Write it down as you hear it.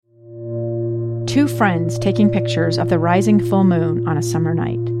Two friends taking pictures of the rising full moon on a summer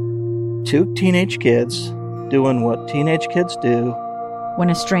night. Two teenage kids doing what teenage kids do. When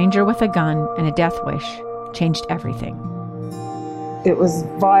a stranger with a gun and a death wish changed everything. It was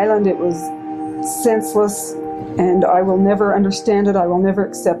violent, it was senseless, and I will never understand it, I will never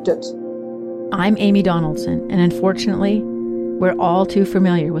accept it. I'm Amy Donaldson, and unfortunately, we're all too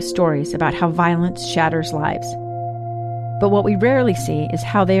familiar with stories about how violence shatters lives. But what we rarely see is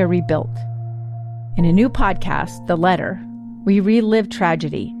how they are rebuilt. In a new podcast, The Letter, we relive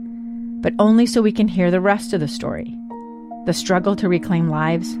tragedy, but only so we can hear the rest of the story. The struggle to reclaim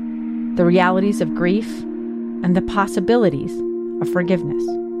lives, the realities of grief, and the possibilities of forgiveness.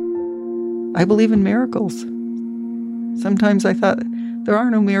 I believe in miracles. Sometimes I thought, there are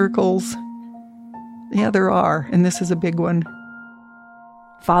no miracles. Yeah, there are, and this is a big one.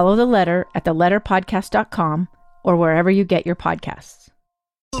 Follow The Letter at theletterpodcast.com or wherever you get your podcasts.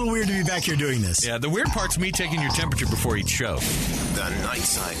 A little weird to be back here doing this. Yeah, the weird part's me taking your temperature before each show. The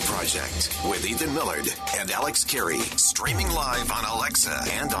Nightside Project with Ethan Millard and Alex Carey. Streaming live on Alexa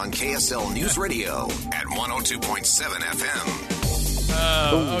and on KSL News Radio at 102.7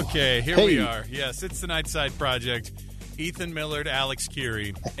 FM. Okay, here we are. Yes, it's the Nightside Project. Ethan Millard, Alex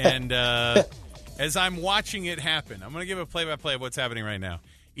Carey. And as I'm watching it happen, I'm going to give a play-by-play of what's happening right now.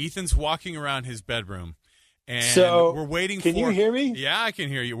 Ethan's walking around his bedroom. And so we're waiting can for. you hear me? Yeah, I can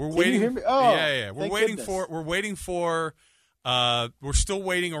hear you. Can you hear me? Oh, yeah. We're waiting for. We're still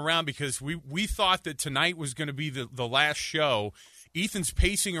waiting around because we thought that tonight was going to be the last show. Ethan's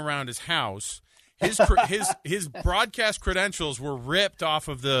pacing around his house. His broadcast credentials were ripped off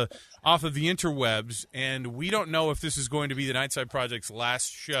of the interwebs, and we don't know if this is going to be the Nightside Project's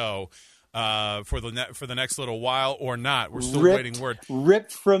last show. For the next little while or not. We're still waiting word.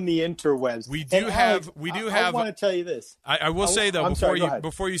 Ripped from the interwebs. I want to tell you this. I will say though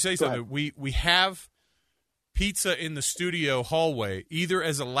before you say something, we have pizza in the studio hallway, either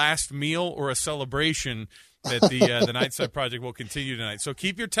as a last meal or a celebration that the Nightside Project will continue tonight. So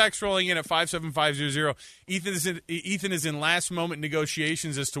keep your text rolling in at 57500. Ethan is in last moment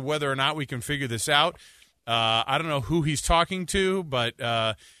negotiations as to whether or not we can figure this out. I don't know who he's talking to, but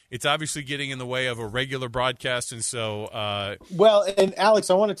it's obviously getting in the way of a regular broadcast, and so... Well, and Alex,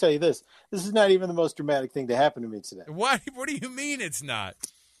 I want to tell you this. This is not even the most dramatic thing to happen to me today. What do you mean it's not?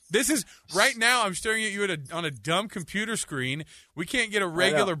 This is... Right now, I'm staring at you on a dumb computer screen. We can't get a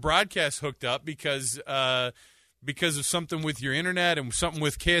regular broadcast hooked up because of something with your internet and something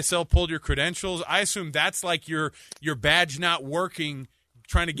with KSL pulled your credentials. I assume that's like your badge not working...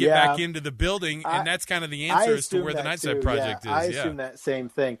 trying to get back into the building, and that's kind of the answer as to where the Nightside Project is. I assume that same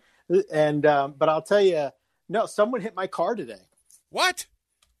thing. And but I'll tell you, no, someone hit my car today. What?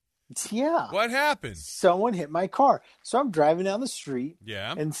 Yeah. What happened? Someone hit my car. So I'm driving down the street,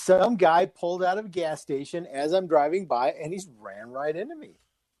 and some guy pulled out of a gas station as I'm driving by, and he's ran right into me.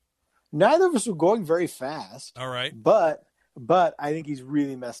 Neither of us were going very fast. All right. But I think he's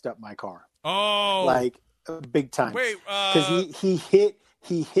really messed up my car. Oh. Like, big time. Wait. Because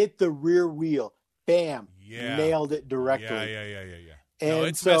he hit the rear wheel. Bam. Yeah. Nailed it directly. Yeah. And no,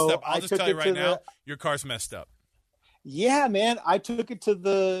 it's so messed up. I'll just tell you right now, your car's messed up. Yeah, man. I took it to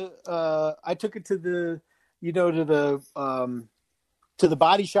the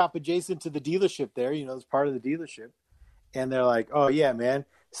body shop adjacent to the dealership there, it's part of the dealership. And they're like, "Oh yeah, man.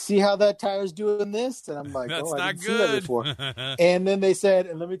 See how that tire's doing this?" And I'm like, That's I not didn't see that good. before. And then they said,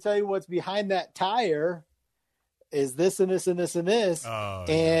 and let me tell you what's behind that tire is this and this and this and this. Oh,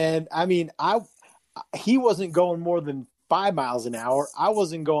 and I mean, he wasn't going more than 5 miles an hour. I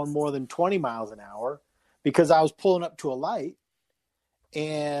wasn't going more than 20 miles an hour because I was pulling up to a light.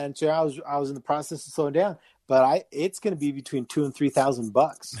 And so I was in the process of slowing down, but it's going to be between $2,000 and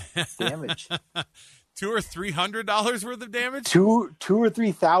 $3,000 damage. $200 or $300 worth of damage? $2,000 or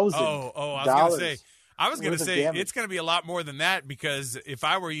 $3,000. I was going to say it's going to be a lot more than that because if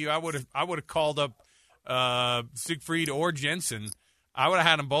I were you, I would have called up Siegfried or Jensen. I would have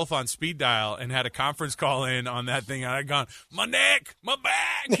had them both on speed dial and had a conference call in on that thing. And I'd gone, my neck, my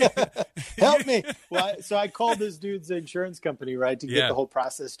back, help me. Well, so I called this dude's insurance company, right, to get the whole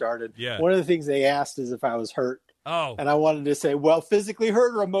process started. Yeah. One of the things they asked is if I was hurt. Oh. And I wanted to say, well, physically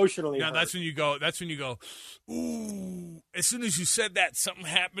hurt or emotionally hurt? That's when you go, ooh, as soon as you said that, something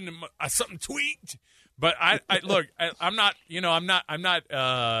happened, something tweaked. But I'm not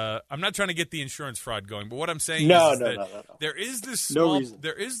trying to get the insurance fraud going. But what I'm saying is that there is this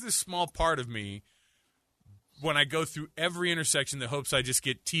small part of me when I go through every intersection that hopes I just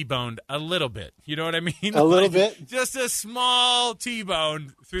get T-boned a little bit. You know what I mean? A little bit? Just a small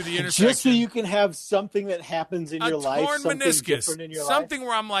T-bone through the intersection. Just so you can have something that happens in your life, something meniscus, different in your life. Something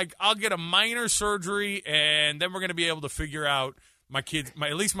where I'm like, I'll get a minor surgery, and then we're going to be able to figure out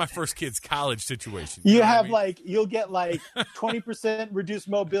at least my first kid's college situation. You'll get 20% reduced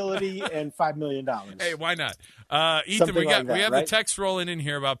mobility and $5 million. Hey, why not? Ethan, we have the text rolling in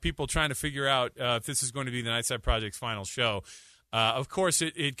here about people trying to figure out if this is going to be the Nightside Project's final show. Of course,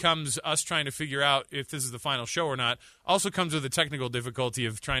 it comes us trying to figure out if this is the final show or not. Also comes with the technical difficulty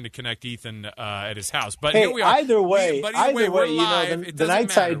of trying to connect Ethan at his house. But here we are. Either way, we're live. It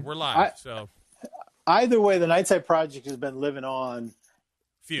doesn't matter. We're live. Either way, the Nightside Project has been living on,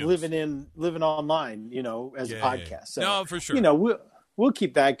 fumes. living online, as a podcast. Yeah. So, no, for sure. We'll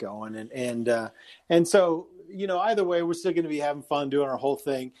keep that going, and so either way, we're still going to be having fun doing our whole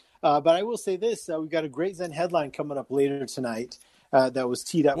thing. But I will say this: we've got a Great Zen headline coming up later tonight that was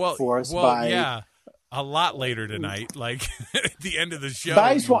teed up for us by. A lot later tonight, like at the end of the show. But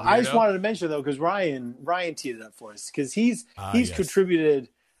I just wanted to mention though, because Ryan teed it up for us because he's contributed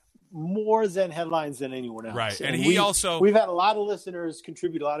more Zen headlines than anyone else. Right. And we've had a lot of listeners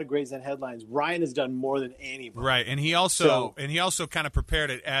contribute a lot of great Zen headlines. Ryan has done more than anybody. Right. And he also kind of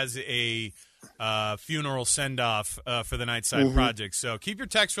prepared it as a funeral send-off for the Nightside Project. So keep your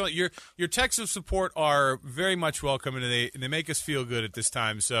texts your texts of support are very much welcome, and they make us feel good at this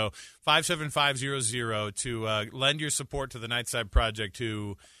time. So 57500 to lend your support to the Nightside Project.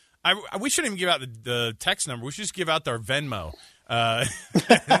 We shouldn't even give out the text number. We should just give out our Venmo.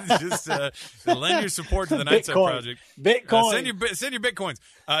 Just lend your support to the Nightside Project. Bitcoin. Send your Bitcoins.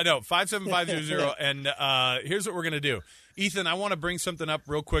 No, 57500. And here's what we're going to do. Ethan, I want to bring something up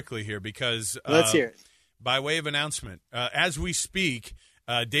real quickly here because let's hear it. By way of announcement, as we speak,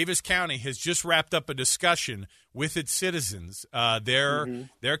 Davis County has just wrapped up a discussion with its citizens.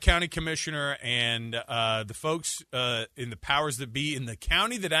 Their county commissioner and the folks in the powers that be in the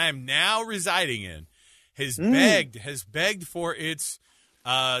county that I am now residing in has begged for its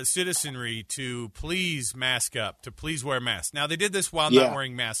citizenry to please mask up, to please wear masks. Now they did this while not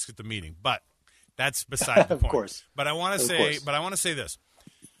wearing masks at the meeting, but that's beside the point. Of course. But I want to say this.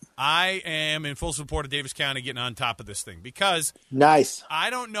 I am in full support of Davis County getting on top of this thing because I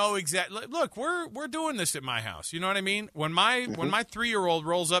don't know exactly. Look, we're doing this at my house. You know what I mean? When my 3-year-old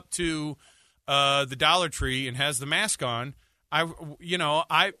rolls up to the Dollar Tree and has the mask on,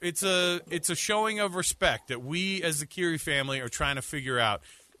 it's a showing of respect that we as the Curie family are trying to figure out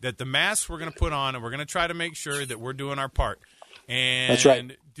that the masks we're going to put on and we're going to try to make sure that we're doing our part. And that's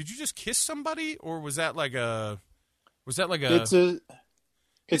right. Did you just kiss somebody, or was that like a? It's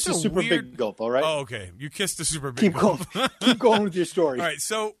a super big gulp, all right? Oh, okay. You kissed a super big gulp. Keep going with your story. All right.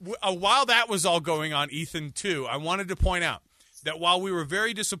 So while that was all going on, Ethan, too, I wanted to point out that while we were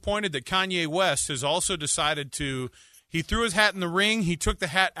very disappointed that Kanye West has also decided he threw his hat in the ring. He took the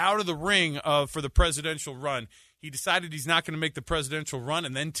hat out of the ring for the presidential run. He decided he's not going to make the presidential run,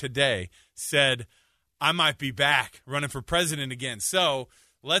 and then today said, I might be back running for president again. So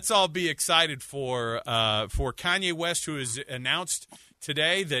let's all be excited for Kanye West, who has announced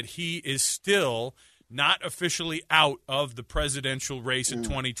today that he is still not officially out of the presidential race in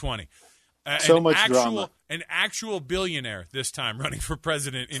 2020. Drama. An actual billionaire this time running for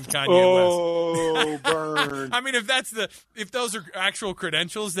president in Kanye West. Burn. I mean, if those are actual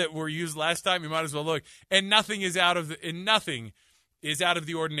credentials that were used last time, you might as well look. And nothing is out of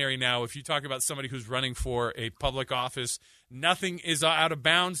the ordinary now. If you talk about somebody who's running for a public office, nothing is out of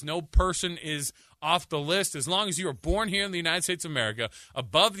bounds. No person is off the list. As long as you were born here in the United States of America,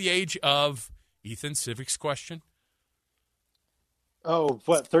 above the age of, Ethan, civics question. Oh,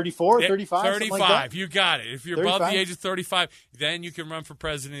 what, 34, 35? 35. Like you got it. If you're 35? Above the age of 35, then you can run for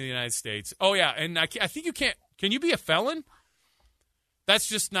president of the United States. Oh, yeah, and I think you can't. Can you be a felon? That's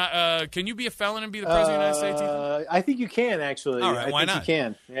just not. Can you be a felon and be the president of the United States, Ethan? I think you can, actually. All right, why not? You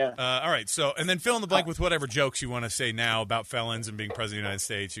can, yeah. All right, so, and then fill in the blank with whatever jokes you want to say now about felons and being president of the United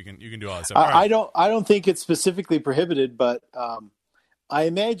States. You can do all that stuff. Right. I don't think it's specifically prohibited, but I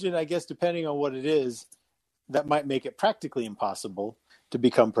imagine, I guess, depending on what it is, that might make it practically impossible to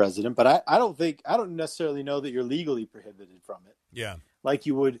become president. But I don't necessarily know that you're legally prohibited from it. Yeah. Like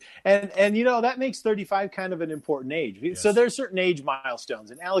you would. And that makes 35 kind of an important age. Yes. So there's certain age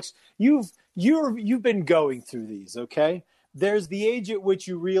milestones. And Alex, you've been going through these, okay? There's the age at which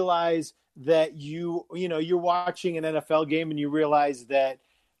you realize that you're watching an NFL game and you realize that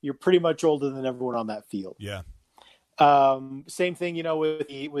you're pretty much older than everyone on that field. Yeah. Same thing,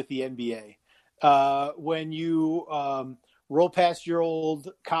 with the NBA. When roll past your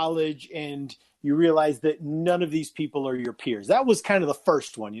old college, and you realize that none of these people are your peers. That was kind of the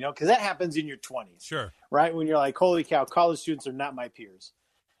first one, because that happens in your 20s. Sure. Right? When you're like, holy cow, college students are not my peers.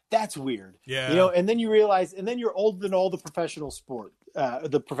 That's weird. Yeah. And then you realize, and then you're older than all the professional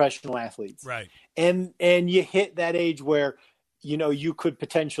the professional athletes. Right. And you hit that age where, you could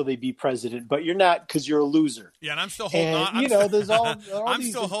potentially be president, but you're not because you're a loser. Yeah, and I'm still holding on. There's all I'm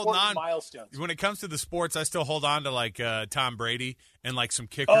these still holding on. Milestones. When it comes to the sports, I still hold on to like Tom Brady and like some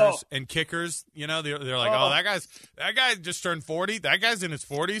kickers and kickers. They're like, that guy just turned 40. That guy's in his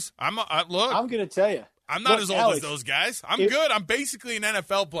 40s. Look. I'm going to tell you. I'm not as old as those guys. I'm good. I'm basically an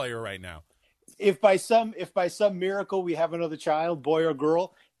NFL player right now. If by some miracle we have another child, boy or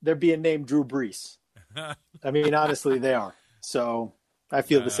girl, they're being named Drew Brees. I mean, honestly, they are. So I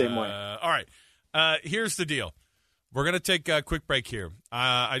feel the same way. All right. Here's the deal. We're going to take a quick break here.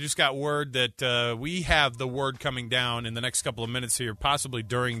 I just got word that we have the word coming down in the next couple of minutes here, possibly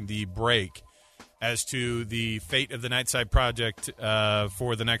during the break, as to the fate of the Nightside Project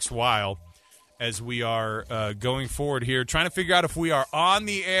for the next while, as we are going forward here, trying to figure out if we are on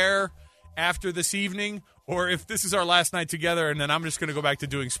the air after this evening or if this is our last night together and then I'm just going to go back to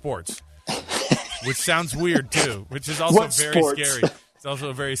doing sports. Which sounds weird, too, which is also very scary. It's also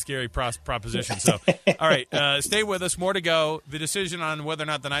a very scary proposition. So, all right, stay with us. More to go. The decision on whether or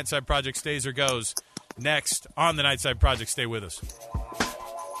not the Nightside Project stays or goes next on the Nightside Project. Stay with us.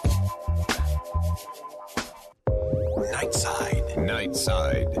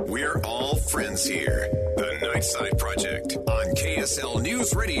 Nightside. We're all friends here. The Nightside Project on KSL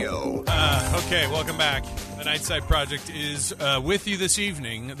News Radio. Okay, welcome back. The Nightside Project is with you this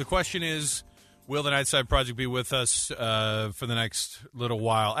evening. The question is, will the Nightside Project be with us for the next little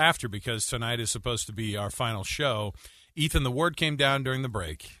while after? Because tonight is supposed to be our final show. Ethan, the word came down during the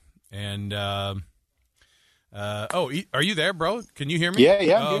break. And, are you there, bro? Can you hear me? Yeah, I'm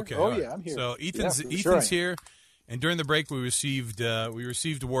here. Okay, right. I'm here. So Ethan's here. And during the break, we received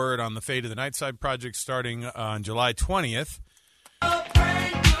word on the fate of the Nightside Project starting on July 20th.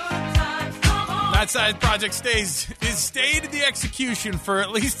 Nightside Project stayed in the execution for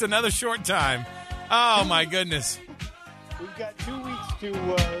at least another short time. Oh, my goodness. We've got 2 weeks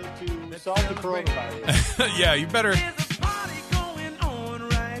to solve the coronavirus. Yeah, you better.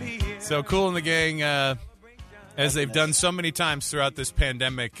 So Kool and the Gang, as they've done so many times throughout this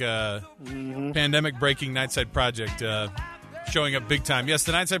pandemic breaking Nightside Project, showing up big time. Yes,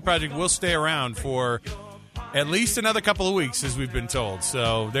 the Nightside Project will stay around for at least another couple of weeks, as we've been told.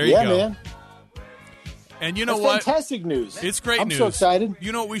 So there you go. Man. And you know That's fantastic news. It's great news. I'm so excited.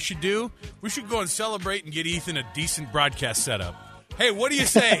 You know what we should do? We should go and celebrate and get Ethan a decent broadcast setup. Hey, what do you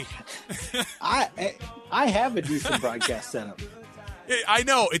say? I have a decent broadcast setup. I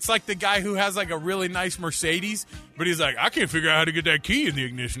know. It's like the guy who has like a really nice Mercedes, but he's like, I can't figure out how to get that key in the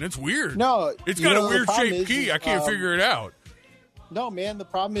ignition. It's weird. No. It's got a weird shaped key. I can't figure it out. No, man. The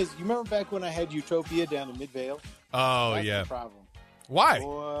problem is, you remember back when I had Utopia down in Midvale? Oh, That's yeah. the problem. Why?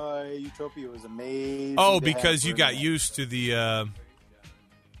 Boy, Utopia was amazing. Oh, because you got used to the.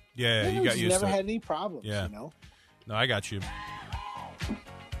 You got used to it. Never had any problems. Yeah. No, I got you.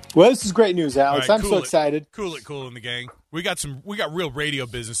 Well, this is great news, Alex. Right, I'm so excited. Cool in the gang. We got real radio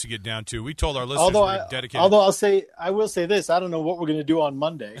business to get down to. We told our listeners we're dedicated. Although I will say this: I don't know what we're going to do on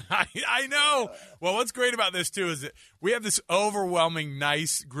Monday. I know. Well, what's great about this too is that we have this overwhelming,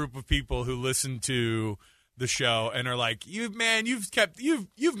 nice group of people who listen to the show and are like, you've made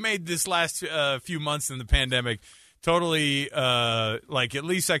this last few months in the pandemic totally like at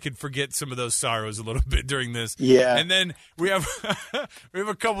least I could forget some of those sorrows a little bit during this. Yeah. And then we have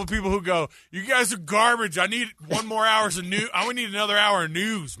a couple of people who go, you guys are garbage. I need one more hours of news. I would need another hour of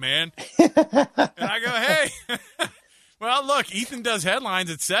news, man. And I go, hey. Well, look, Ethan does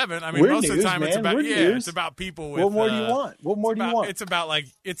headlines at 7. I mean, most of the time it's about it's about people with. What more do you want? What more do you want? It's about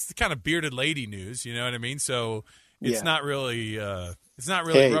it's the kind of bearded lady news. You know what I mean? So it's not really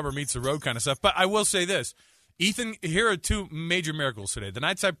rubber meets the road kind of stuff. But I will say this, Ethan. Here are 2 major miracles today. The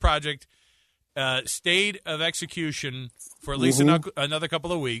Nightside Project stayed of execution for at least another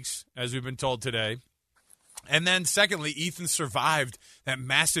couple of weeks, as we've been told today. And then, secondly, Ethan survived that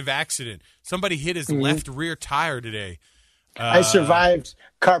massive accident. Somebody hit his left rear tire today. I survived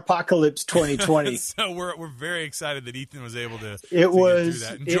Carpocalypse 2020. So we're very excited that Ethan was able to get through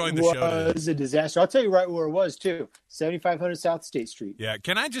that. Enjoying the show today. It was a disaster. I'll tell you right where it was, too. 7500 South State Street. Yeah.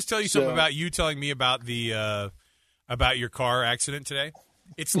 Can I just tell you something about you telling me about the about your car accident today?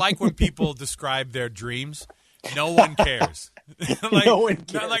 It's like when people describe their dreams. No one cares. No one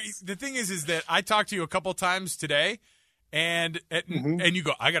cares. The thing is that I talked to you a couple times today, and you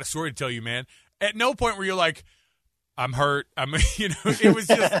go, I got a story to tell you, man. At no point were you like, I'm hurt. It was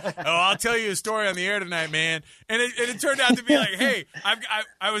just, I'll tell you a story on the air tonight, man. And it turned out to be like, hey,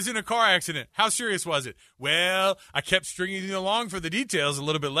 I was in a car accident. How serious was it? Well, I kept stringing you along for the details a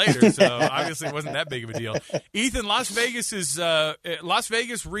little bit later, so obviously it wasn't that big of a deal. Ethan, Las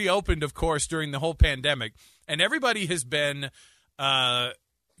Vegas reopened, of course, during the whole pandemic, and everybody has been kind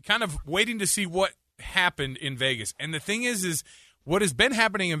of waiting to see what happened in Vegas. And the thing is what has been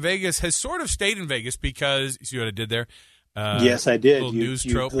happening in Vegas has sort of stayed in Vegas because – you see what I did there? Yes, I did. Little news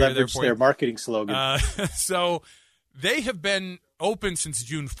trope leveraged their marketing slogan. So they have been open since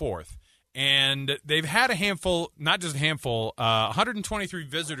June 4th, and they've had a handful – not just a handful 123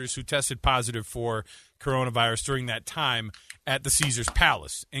 visitors who tested positive for coronavirus during that time at the Caesars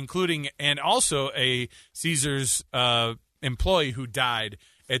Palace, including – and also a Caesars employee who died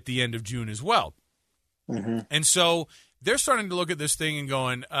at the end of June as well. Mm-hmm. And so – they're starting to look at this thing and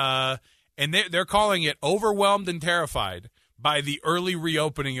going, and they're calling it overwhelmed and terrified by the early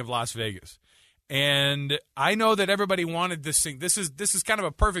reopening of Las Vegas. And I know that everybody wanted this thing. This is kind of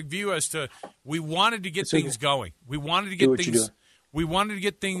a perfect view as to we wanted to get things going. We wanted to get things. We wanted to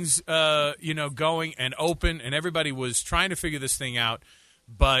get things, going and open, and everybody was trying to figure this thing out.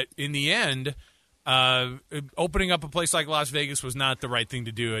 But in the end, opening up a place like Las Vegas was not the right thing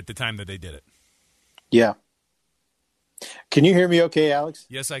to do at the time that they did it. Yeah. Can you hear me okay, Alex?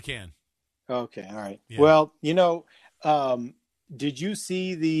 Yes, I can. Okay, all right. Yeah. Well, did you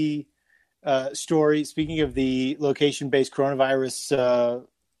see the story, speaking of the location-based coronavirus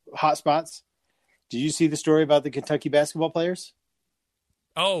hotspots, did you see the story about the Kentucky basketball players?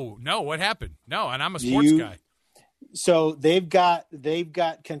 Oh, no, what happened? No, and I'm a sports guy. So they've got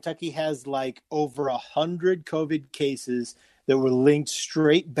Kentucky has like over 100 COVID cases that were linked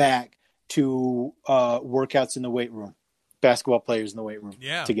straight back to workouts in the weight room. Basketball players in the weight room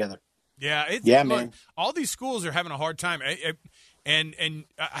together. Yeah, man. All these schools are having a hard time. And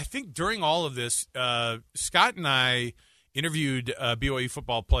I think during all of this, Scott and I interviewed a BYU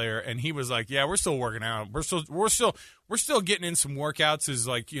football player, and he was like, "Yeah, we're still working out. We're still getting in some workouts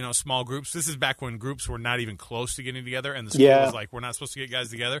as small groups. This is back when groups were not even close to getting together, and the school was like, we're not supposed to get guys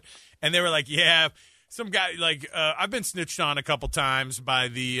together." And they were like, "Yeah." Some guy I've been snitched on a couple times by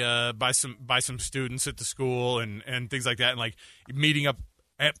some students at the school and things like that, and like meeting up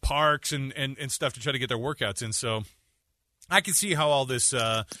at parks and stuff to try to get their workouts in. So I can see how all this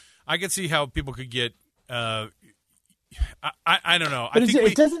I can see how people could get I don't know. But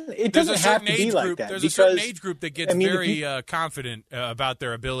it doesn't have to be like that. There's a certain age group that gets very confident about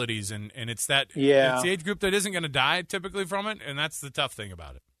their abilities, and it's that it's the age group that isn't going to die typically from it, and that's the tough thing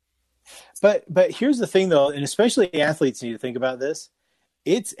about it. But here's the thing, though, and especially athletes need to think about this.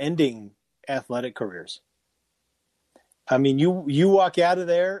 It's ending athletic careers. I mean, you walk out of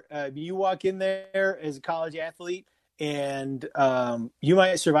there, you walk in there as a college athlete, and you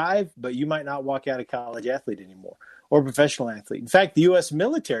might survive, but you might not walk out a college athlete anymore or professional athlete. In fact, the U.S.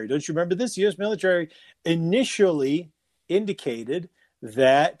 military, don't you remember this? The U.S. military initially indicated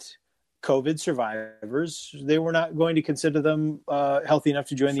that COVID survivors, they were not going to consider them healthy enough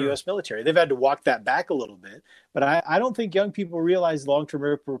to join the U.S. military. They've had to walk that back a little bit. But I don't think young people realize long-term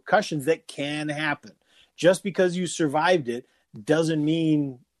repercussions that can happen. Just because you survived it doesn't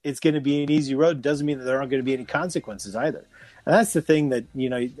mean it's going to be an easy road. It doesn't mean that there aren't going to be any consequences either. And that's the thing that,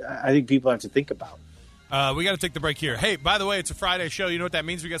 I think people have to think about. We got to take the break here. Hey, by the way, it's a Friday show. You know what that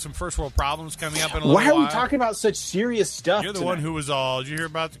means? We got some first world problems coming up in a little while. Why are we talking about such serious stuff? You're the one who was all, did you hear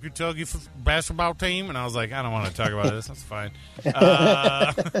about the Kentucky basketball team? And I was like, I don't want to talk about this. That's fine.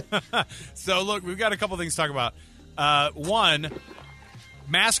 So, look, we've got a couple things to talk about. One,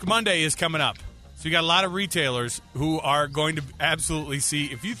 Mask Monday is coming up. So you got a lot of retailers who are going to absolutely see.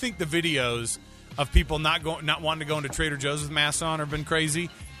 If you think the videos of people not wanting to go into Trader Joe's with masks on have been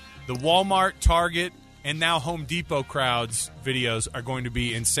crazy, the Walmart, Target, and now Home Depot crowds videos are going to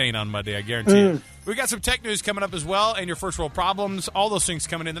be insane on Monday, I guarantee you. We've got some tech news coming up as well, and your first world problems, all those things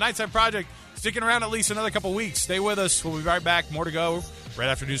coming in. The Nightside Project sticking around at least another couple weeks. Stay with us. We'll be right back. More to go right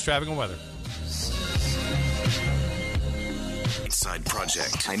after news, traffic, and weather. Nightside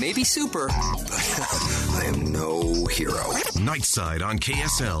Project. I may be super, but I am no hero. Nightside on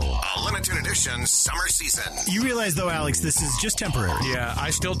KSL. A limited edition summer season. You realize, though, Alex, this is just temporary. Yeah,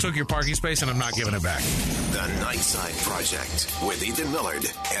 I still took your parking space, and I'm not giving it back. The Nightside Project with Ethan Millard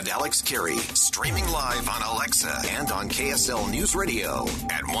and Alex Carey. Streaming live on Alexa and on KSL News Radio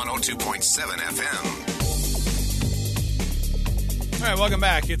at 102.7 FM. All right, welcome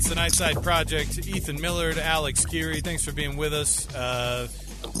back. It's the Nightside Project. Ethan Millard, Alex Carey, thanks for being with us.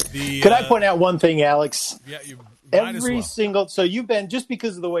 Could I point out one thing, Alex? Yeah, Every single. So you've been, just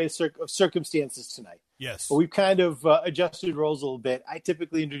because of the way of circumstances tonight. Yes. But we've kind of adjusted roles a little bit. I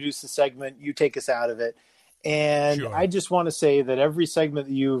typically introduce the segment. You take us out of it. And Sure. I just want to say that every segment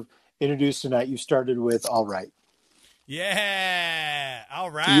that you've introduced tonight, you started with "all right." Yeah.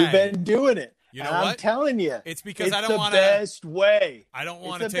 All right. You've been doing it. You know and I'm what? telling you, it's because I don't want to. It's the best way. I don't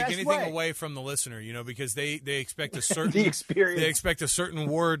want to take anything away from the listener, because they expect a certain the experience. They expect a certain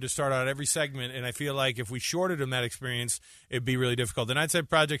word to start out every segment, and I feel like if we shorted them that experience, it'd be really difficult. The Nightside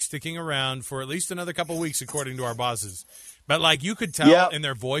Project sticking around for at least another couple weeks, according to our bosses. But like you could tell in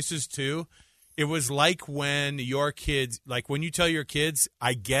their voices too, it was like when your kids, like when you tell your kids,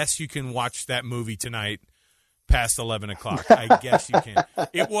 I guess you can watch that movie tonight past 11 o'clock. I guess you can.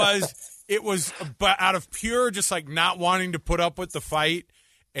 It was but out of pure just like not wanting to put up with the fight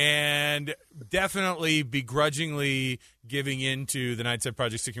and definitely begrudgingly giving into the Nightside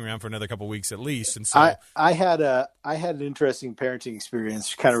Project sticking around for another couple of weeks at least. And so I had an interesting parenting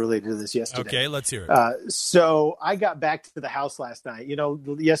experience kind of related to this yesterday. Okay, let's hear it. So I got back to the house last night.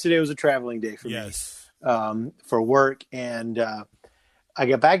 Yesterday was a traveling day for me for work. And I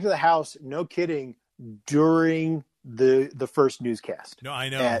got back to the house, no kidding, during the first newscast. No, I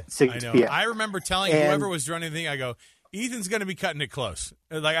know. At 6 p.m. I remember telling whoever was running the thing, I go, Ethan's going to be cutting it close.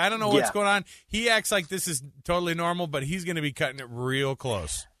 Like, I don't know what's going on. He acts like this is totally normal, but he's going to be cutting it real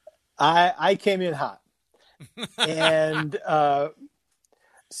close. I came in hot. And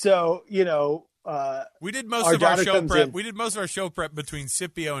so, we did most of our show prep. We did most of our show prep between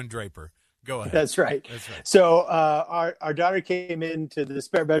Scipio and Draper. Go ahead. That's right. So our daughter came into the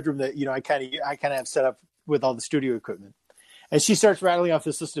spare bedroom that I kind of have set up with all the studio equipment, and she starts rattling off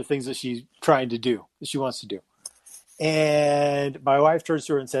this list of things that she's trying to do, that she wants to do. And my wife turns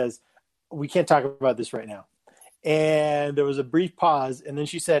to her and says, "We can't talk about this right now." And there was a brief pause, and then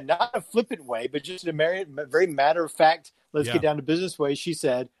she said, not a flippant way, but just in a very matter of fact, let's get down to business way. She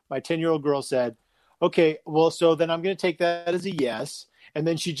said, my 10-year-old girl said, "Okay, well, so then I'm going to take that as a yes." And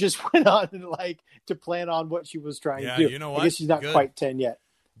then she just went on to plan on what she was trying to do. You know what? I guess she's not quite 10 yet.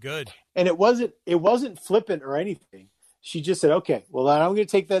 Good. And it wasn't flippant or anything. She just said, "Okay, well, then I'm going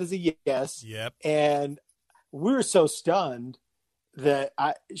to take that as a yes." Yep. And we were so stunned that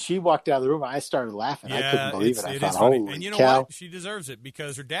she walked out of the room. I started laughing. Yeah, I couldn't believe it. I thought, funny. holy and you know cow. what? She deserves it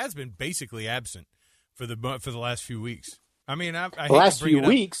because her dad's been basically absent for the last few weeks. I mean, I hate the last to bring few it up.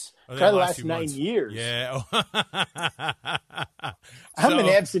 weeks. Oh, Try the last 9 years. Yeah. I'm an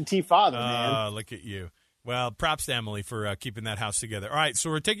absentee father, man. Look at you. Well, props to Emily for keeping that house together. All right, so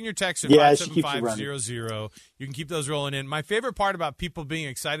we're taking your text at 57500. You can keep those rolling in. My favorite part about people being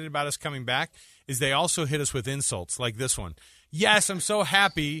excited about us coming back is they also hit us with insults like this one. Yes, I'm so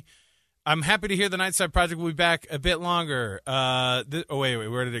happy. I'm happy to hear the Nightside Project will be back a bit longer. Wait,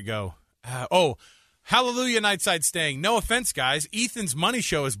 where did it go? Hallelujah, Nightside staying. No offense, guys. Ethan's money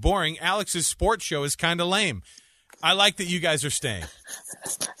show is boring. Alex's sports show is kind of lame. I like that you guys are staying.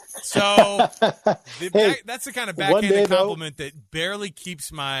 So that's the kind of backhanded compliment that barely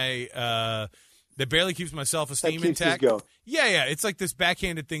keeps my self-esteem intact. Yeah. It's like this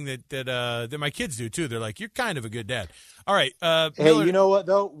backhanded thing that my kids do too. They're like, "You're kind of a good dad." All right. Hey, Miller, you know what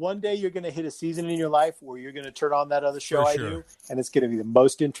though? One day you're going to hit a season in your life where you're going to turn on that other show I do, and it's going to be the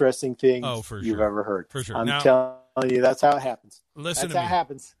most interesting thing you've ever heard. For sure. I'm telling you, that's how it happens. Listen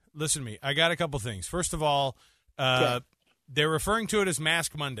to me. I got a couple things. First of all, they're referring to it as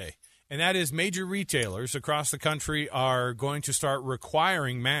Mask Monday. And that is major retailers across the country are going to start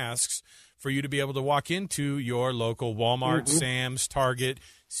requiring masks for you to be able to walk into your local Walmart, Sam's, Target,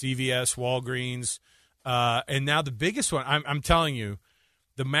 CVS, Walgreens. And now the biggest one, I'm telling you,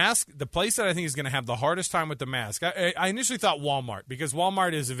 the place that I think is going to have the hardest time with the mask, I initially thought Walmart, because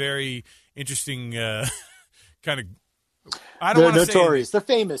Walmart is a very interesting kind of, I don't want to say. They're notorious. They're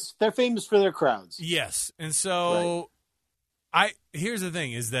famous. They're famous for their crowds. Yes. And so here's the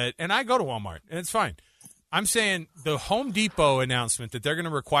thing is that, and I go to Walmart, and it's fine. I'm saying the Home Depot announcement that they're going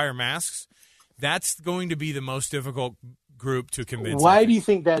to require masks, that's going to be the most difficult group to convince. Why do you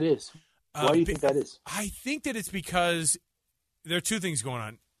think that is? Why do you think that is? I think that it's because there are two things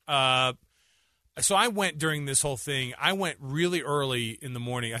going on. So I went during this whole thing. I went really early in the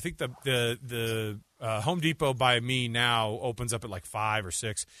morning. I think the Home Depot by me now opens up at like 5 or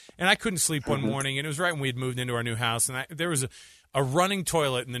 6, and I couldn't sleep one morning. And it was right when we had moved into our new house, and there was a running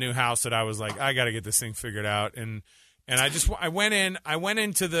toilet in the new house that I was like, I got to get this thing figured out. And I went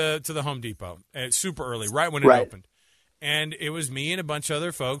into the Home Depot super early, right when it opened. And it was me and a bunch of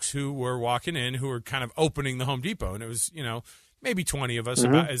other folks who were walking in, who were kind of opening the Home Depot. And it was, maybe 20 of us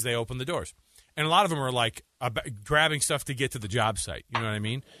as they opened the doors. And a lot of them were like grabbing stuff to get to the job site. You know what I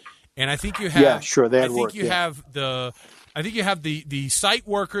mean? And I think you have I think you have the site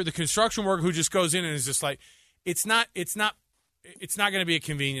worker, the construction worker who just goes in and is just like, it's not going to be a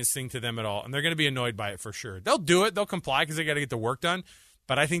convenience thing to them at all, and they're going to be annoyed by it for sure. They'll do it, they'll comply because they got to get the work done.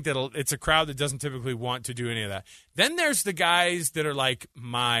 But I think that it's a crowd that doesn't typically want to do any of that. Then there's the guys that are like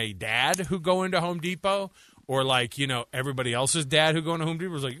my dad who go into Home Depot, or like, you know, everybody else's dad who go into Home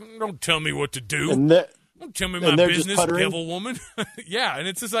Depot is like, don't tell me what to do. Don't tell me my business, devil woman. Yeah, and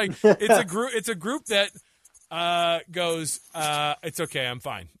it's just like it's a group that goes, it's okay, I'm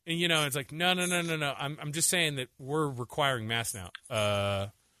fine. And you know, it's like, no. I'm just saying that we're requiring masks now.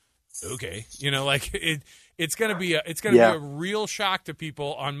 Okay, you know, like it's gonna be a real shock to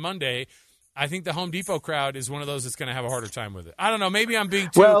people on Monday. I think the Home Depot crowd is one of those that's going to have a harder time with it. I don't know. Maybe I'm being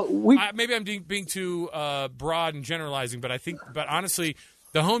too being too broad and generalizing, but honestly,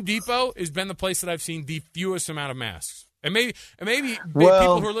 the Home Depot has been the place that I've seen the fewest amount of masks. And maybe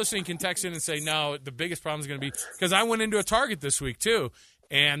people who are listening can text in and say, no, the biggest problem is going to be because I went into a Target this week too,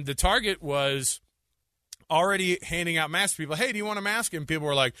 and the Target was already handing out masks to people. Hey, do you want a mask? And people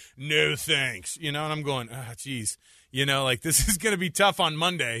were like, no, thanks. You know, and I'm going, geez. You know, like this is going to be tough on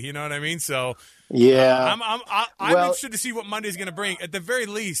Monday. You know what I mean? So yeah, I'm interested to see what Monday's going to bring. At the very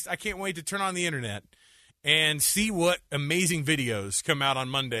least, I can't wait to turn on the internet and see what amazing videos come out on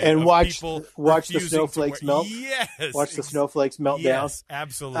Monday and watch the snowflakes melt. Yes, watch the snowflakes melt down.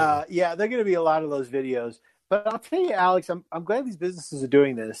 Absolutely. Yeah, they're going to be a lot of those videos. But I'll tell you, Alex, I'm glad these businesses are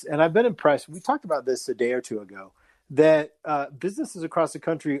doing this, and I've been impressed. We talked about this a day or two ago, that businesses across the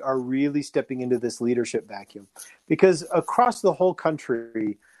country are really stepping into this leadership vacuum, because across the whole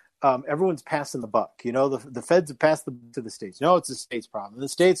country, everyone's passing the buck. You know, the feds have passed to the states. No, it's the state's problem. And the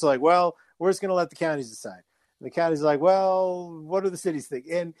states are like, well, we're just going to let the counties decide. And the counties are like, well, what do the cities think?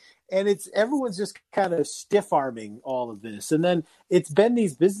 And it's everyone's just kind of stiff-arming all of this. And then it's been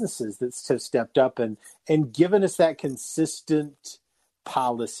these businesses that have stepped up and given us that consistent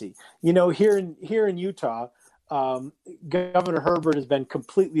policy. You know, here in Utah, Governor Herbert has been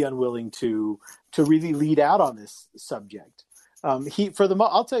completely unwilling to really lead out on this subject.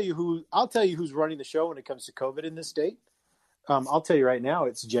 I'll tell you who's running the show when it comes to COVID in this state. I'll tell you right now,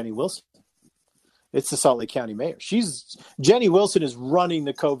 it's Jenny Wilson. It's the Salt Lake County mayor. Jenny Wilson is running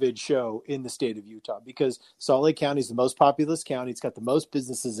the COVID show in the state of Utah, because Salt Lake County is the most populous county. It's got the most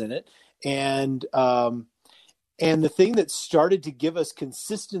businesses in it, and the thing that started to give us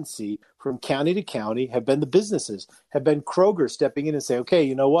consistency from county to county have been the businesses, have been Kroger stepping in and say, okay,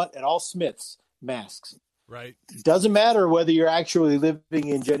 you know what? At all Smiths, masks. Right. It doesn't matter whether you're actually living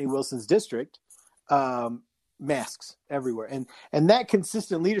in Jenny Wilson's district, masks everywhere. And that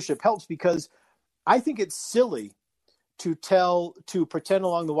consistent leadership helps, because I think it's silly to pretend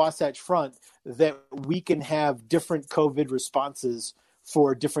along the Wasatch Front that we can have different COVID responses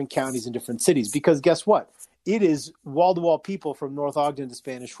for different counties and different cities, because guess what? It is wall-to-wall people from North Ogden to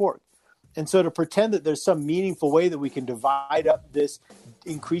Spanish Fork. And so to pretend that there's some meaningful way that we can divide up this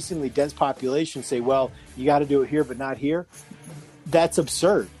increasingly dense population, say, well, you got to do it here but not here, that's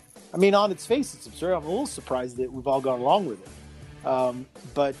absurd. I mean, on its face, it's absurd. I'm a little surprised that we've all gone along with it.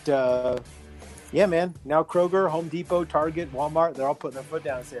 Yeah, man, now Kroger, Home Depot, Target, Walmart, they're all putting their foot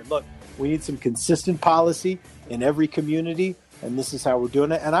down and saying, look, we need some consistent policy in every community, and this is how we're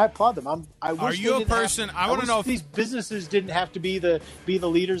doing it. And I applaud them. I want to know if these businesses didn't have to be the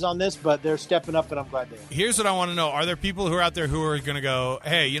leaders on this, but they're stepping up, and I'm glad they are. Here's what I want to know. Are there people who are out there who are going to go,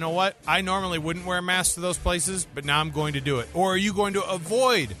 hey, you know what? I normally wouldn't wear masks to those places, but now I'm going to do it. Or are you going to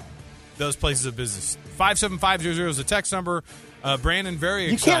avoid those places of business? 57500 is the text number. Brandon, very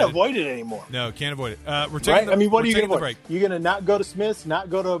excited. You can't avoid it anymore. No, can't avoid it. We're taking right? What are you going to avoid? You're going to not go to Smith's,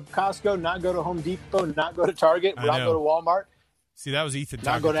 not go to Costco, not go to Home Depot, not go to Target, not go to Walmart. See, that was Ethan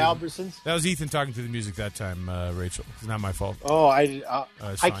talking. Not go to Albertsons. That was Ethan talking to the music that time, Rachel. It's not my fault. Oh, I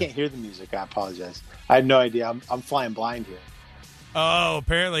can't hear the music. I apologize. I had no idea. I'm flying blind here. Oh,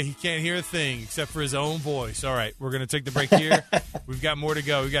 apparently he can't hear a thing except for his own voice. All right, we're going to take the break here. We've got more to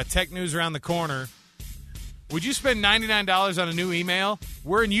go. We've got tech news around the corner. Would you spend $99 on a new email?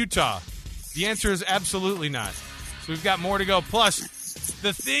 We're in Utah. The answer is absolutely not. So we've got more to go. Plus,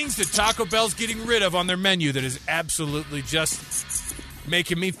 the things that Taco Bell's getting rid of on their menu that is absolutely just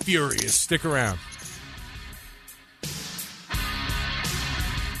making me furious. Stick around.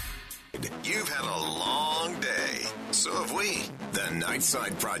 You've had a long day. So have we. The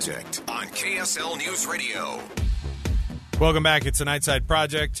Nightside Project on KSL News Radio. Welcome back. It's the Nightside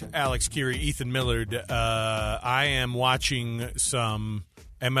Project. Alex Kirry, Ethan Millard. I am watching some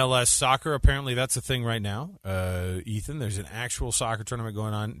MLS soccer. Apparently that's a thing right now. Ethan, there's an actual soccer tournament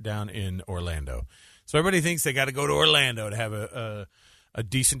going on down in Orlando. So everybody thinks they got to go to Orlando to have a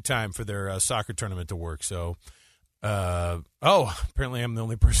decent time for their soccer tournament to work. So, apparently I'm the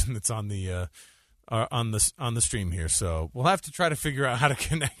only person that's on the stream here. So we'll have to try to figure out how to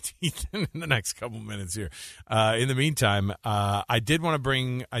connect Ethan in the next couple minutes here. In the meantime, I did want to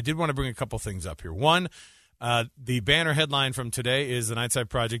bring a couple things up here. One, the banner headline from today is the Nightside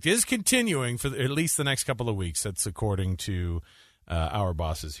Project is continuing for at least the next couple of weeks. That's according to our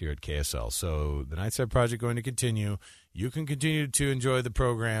bosses here at KSL. So the Nightside Project going to continue. You can continue to enjoy the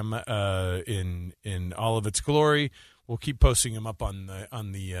program in all of its glory. We'll keep posting them up on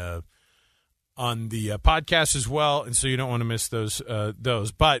the podcast as well, and so you don't want to miss those.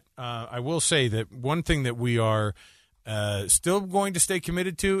 But I will say that one thing that we are still going to stay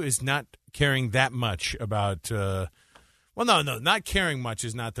committed to is not caring that much about. Not caring much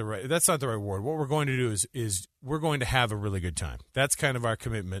is not the right. That's not the right word. What we're going to do is we're going to have a really good time. That's kind of our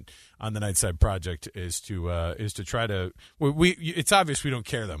commitment on the Nightside Project is to try to. It's obvious we don't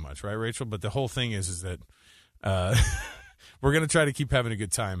care that much, right, Rachel? But the whole thing is that we're going to try to keep having a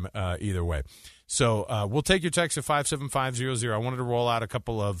good time either way. So we'll take your text at 57500. I wanted to roll out a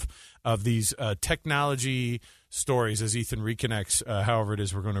couple of these technology stories as Ethan reconnects. However it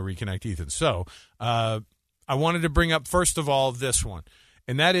is we're going to reconnect Ethan. So. I wanted to bring up, first of all, this one,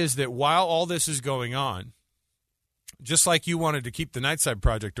 and that is that while all this is going on, just like you wanted to keep the Nightside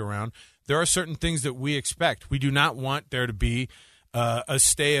Project around, there are certain things that we expect. We do not want there to be a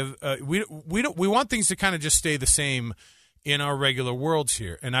stay of we want things to kind of just stay the same in our regular worlds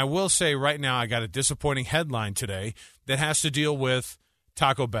here. And I will say right now I got a disappointing headline today that has to deal with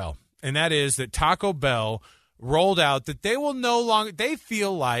Taco Bell, and that is that Taco Bell rolled out that they will no longer – they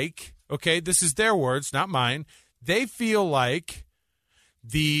feel like – okay, this is their words, not mine. They feel like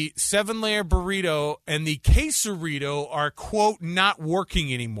the 7-layer burrito and the quesarito are, quote, not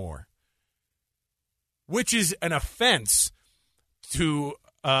working anymore, which is an offense to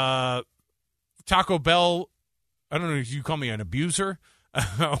Taco Bell. I don't know if you call me an abuser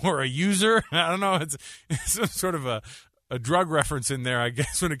or a user. I don't know. It's some sort of a drug reference in there, I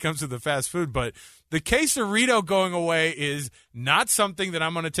guess, when it comes to the fast food. But the quesarito going away is not something that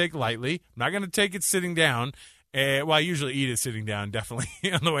I'm going to take lightly. I'm not going to take it sitting down. I usually eat it sitting down, definitely,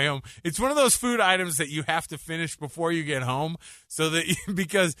 on the way home. It's one of those food items that you have to finish before you get home. So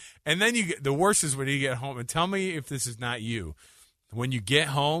that and then the worst is when you get home. And tell me if this is not you. When you get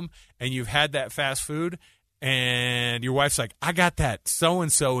home and you've had that fast food and your wife's like, I got that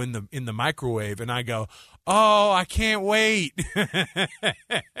so-and-so in the microwave. And I go, oh, I can't wait.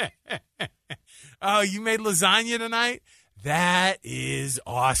 Oh, you made lasagna tonight? That is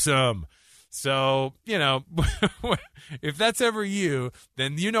awesome. So, if that's ever you,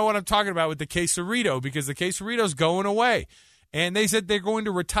 then you know what I'm talking about with the quesarito, because the quesarito's going away. And they said they're going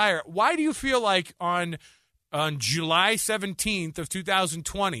to retire. Why do you feel like on July 17th of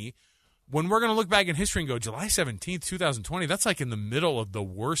 2020, when we're going to look back in history and go, July 17th, 2020, that's like in the middle of the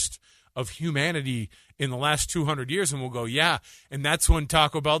worst of humanity in the last 200 years, and we'll go, yeah, and that's when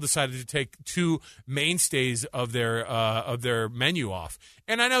Taco Bell decided to take two mainstays of their menu off.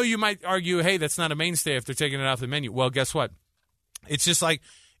 And I know you might argue, hey, that's not a mainstay if they're taking it off the menu. Well, guess what? It's just like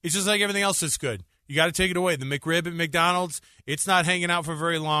everything else that's good. You got to take it away. The McRib at McDonald's, it's not hanging out for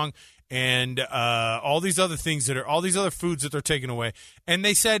very long, and all these other things all these other foods that they're taking away. And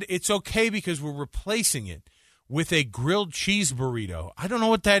they said it's okay because we're replacing it with a grilled cheese burrito. I don't know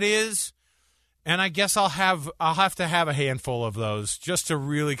what that is, and I guess I'll have to have a handful of those just to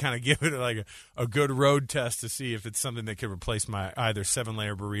really kind of give it like a good road test to see if it's something that could replace my either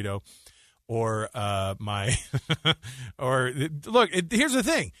 7-layer burrito or my or look. Here's the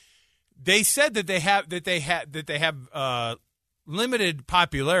thing: they said that they have limited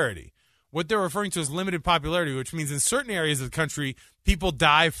popularity. What they're referring to is limited popularity, which means in certain areas of the country, people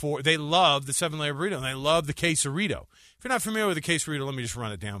they love the 7-layer burrito, and they love the quesarito. If you're not familiar with the quesarito, let me just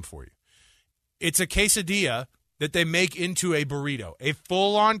run it down for you. It's a quesadilla that they make into a burrito, a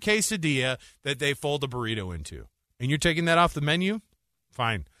full-on quesadilla that they fold a burrito into. And you're taking that off the menu?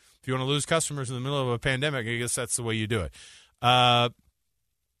 Fine. If you want to lose customers in the middle of a pandemic, I guess that's the way you do it. I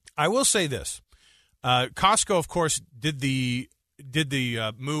will say this. Costco, of course, did the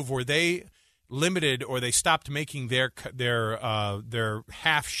move where they limited or they stopped making their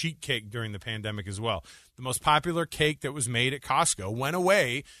half sheet cake during the pandemic as well. The most popular cake that was made at Costco went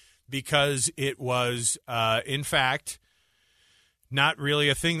away because it was, in fact, not really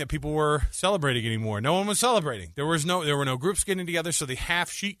a thing that people were celebrating anymore. No one was celebrating. There were no groups getting together, so the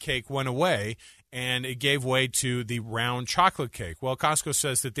half sheet cake went away, and it gave way to the round chocolate cake. Well, Costco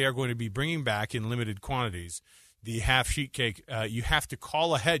says that they are going to be bringing back in limited quantities the half sheet cake, you have to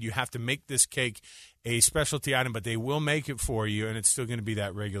call ahead. You have to make this cake a specialty item, but they will make it for you, and it's still going to be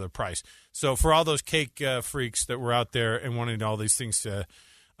that regular price. So for all those cake freaks that were out there and wanted all these things to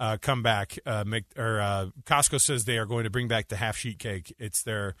come back, Costco says they are going to bring back the half sheet cake. It's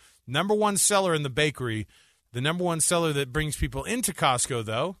their number one seller in the bakery. The number one seller that brings people into Costco,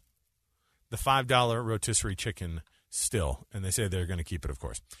 though, the $5 rotisserie chicken still, and they say they're going to keep it, of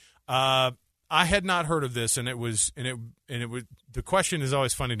course. I had not heard of this, and it was the question is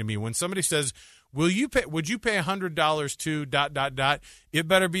always funny to me when somebody says, would you pay $100 to ... It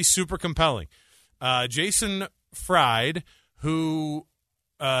better be super compelling. Jason Fried, who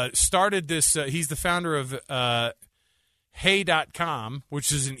started this, he's the founder of Hey.com,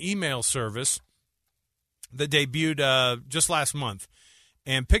 which is an email service that debuted just last month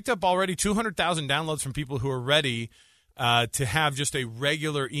and picked up already 200,000 downloads from people who are ready to have just a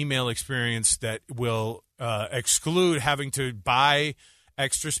regular email experience that will exclude having to buy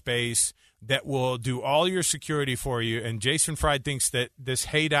extra space, that will do all your security for you. And Jason Fried thinks that this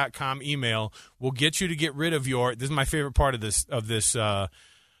Hey.com email will get you to get rid of your – this is my favorite part of this this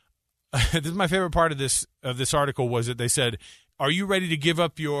is my favorite part of this article was that they said, are you ready to give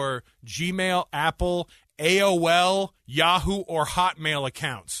up your Gmail, Apple, AOL, Yahoo, or Hotmail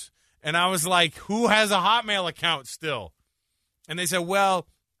accounts? And I was like, who has a Hotmail account still? And they said, well,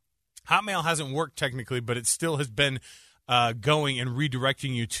 Hotmail hasn't worked technically, but it still has been going and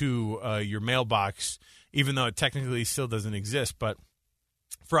redirecting you to your mailbox, even though it technically still doesn't exist. But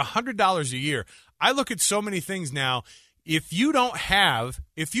for $100 a year, I look at so many things now. For you to have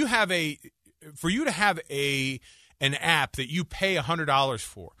an app that you pay $100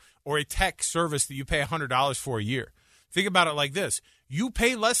 for, or a tech service that you pay $100 for a year, think about it like this. You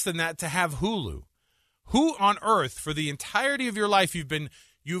pay less than that to have Hulu. Who on earth, for the entirety of your life,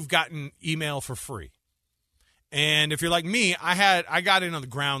 you've gotten email for free? And if you're like me, I got in on the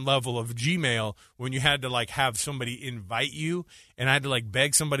ground level of Gmail when you had to have somebody invite you, and I had to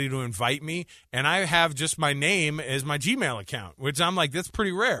beg somebody to invite me, and I have just my name as my Gmail account, which I'm like, that's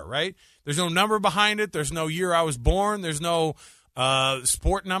pretty rare, right? There's no number behind it. There's no year I was born. There's no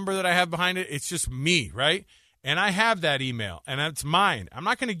sport number that I have behind it. It's just me, right? And I have that email, and it's mine. I'm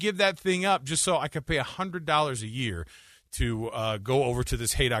not going to give that thing up just so I could pay $100 a year to go over to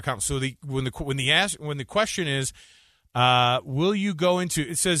this Hey.com. So when the question is, will you go into?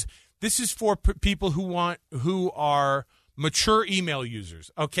 It says this is for people who are mature email users.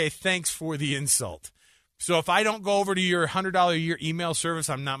 Okay, thanks for the insult. So if I don't go over to your $100 a year email service,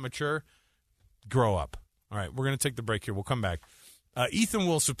 I'm not mature. Grow up. All right, we're going to take the break here. We'll come back. Ethan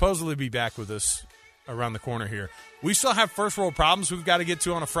will supposedly be back with us around the corner here. We still have first world problems we've got to get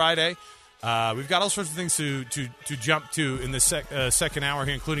to on a Friday. We've got all sorts of things to jump to in the second hour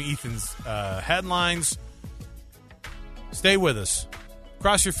here, including Ethan's headlines. Stay with us.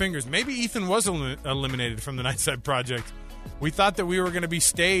 Cross your fingers. Maybe Ethan was eliminated from the Nightside Project. We thought that we were going to be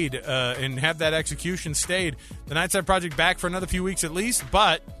stayed and have that execution stayed. The Nightside Project back for another few weeks at least,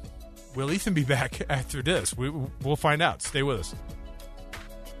 but will Ethan be back after this? We'll find out. Stay with us.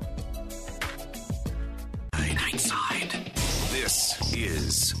 Nightside. This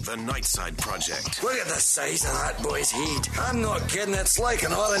is the Nightside Project. Look at the size of that boy's head. I'm not kidding. It's like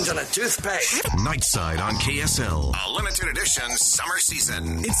an orange on a toothpick. Nightside on KSL. A limited edition summer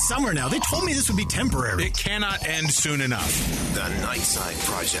season. It's summer now. They told me this would be temporary. It cannot end soon enough. The Nightside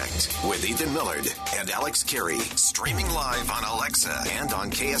Project with Ethan Millard and Alex Carey. Streaming live on Alexa and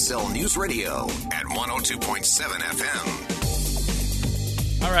on KSL News Radio at 102.7 FM.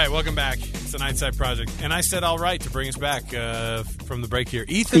 All right, welcome back. It's the Nightside Project. And I said all right to bring us back from the break here.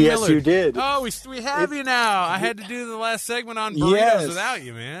 Ethan Yes, Millard. you did. Oh, we have you now. I had to do the last segment on burritos without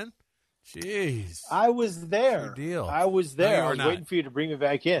you, man. Jeez. I was there. Good deal. I was there. No, I was waiting for you to bring me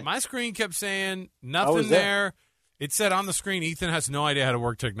back in. My screen kept saying nothing there. It said on the screen, Ethan has no idea how to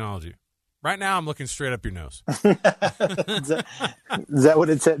work technology. Right now, I'm looking straight up your nose. Is that what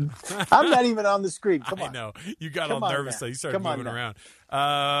it said? I'm not even on the screen. Come on. I know. You got all nervous, so you started moving around.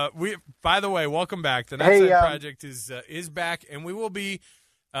 By the way, welcome back. The Nightside Project is back, and we will be.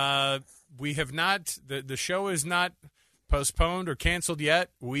 We have not. The show is not postponed or canceled yet.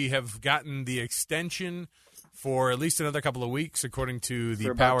 We have gotten the extension for at least another couple of weeks, according to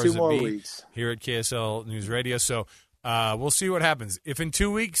the powers that be here at KSL News Radio. So. We'll see what happens. If in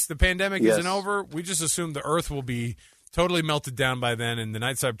 2 weeks the pandemic isn't over, we just assume the Earth will be totally melted down by then, and the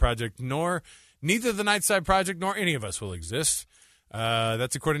Nightside Project, neither the Nightside Project nor any of us will exist.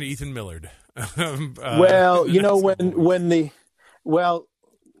 That's according to Ethan Millard. Well, you know, when the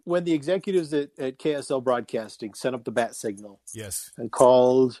executives at KSL Broadcasting sent up the bat signal, yes, and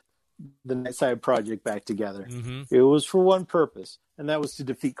called the Nightside Project back together. Mm-hmm. It was for one purpose, and that was to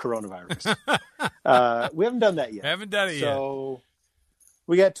defeat coronavirus. We haven't done that yet. Haven't done it yet. So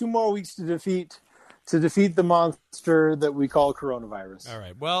we got 2 more weeks to defeat the monster that we call coronavirus. All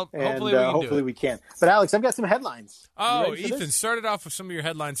right. Well, hopefully we can. But Alex, I've got some headlines. Oh, Ethan, started off with some of your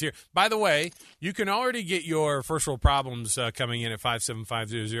headlines here. By the way, you can already get your first world problems coming in at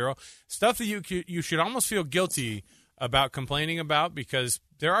 57500. Stuff that you should almost feel guilty about complaining about, because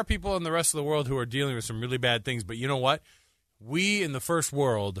there are people in the rest of the world who are dealing with some really bad things. But you know what? We in the first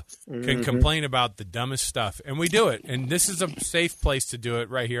world can complain about the dumbest stuff, and we do it. And this is a safe place to do it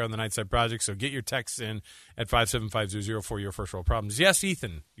right here on the Nightside Project. So get your texts in at 57500 for your first world problems. Yes,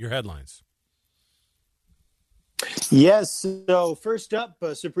 Ethan, your headlines. Yes. So first up,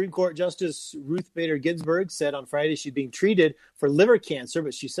 Supreme Court Justice Ruth Bader Ginsburg said on Friday she's being treated for liver cancer,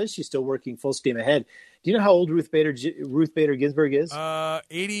 but she says she's still working full steam ahead. Do you know how old Ruth Bader Ginsburg is?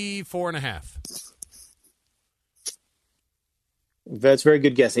 84 and a half. That's a very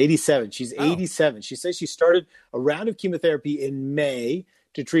good guess. 87. She's 87. She says she started a round of chemotherapy in May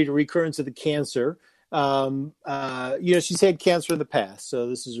to treat a recurrence of the cancer. She's had cancer in the past, so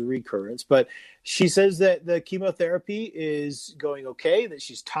this is a recurrence. But she says that the chemotherapy is going okay, that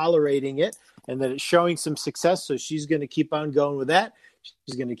she's tolerating it, and that it's showing some success. So she's going to keep on going with that.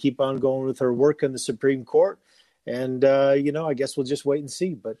 She's going to keep on going with her work on the Supreme Court. And, I guess we'll just wait and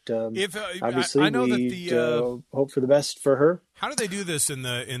see. But obviously, I know that hope for the best for her. How do they do this in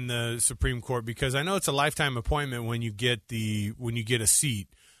the Supreme Court? Because I know it's a lifetime appointment when you get a seat,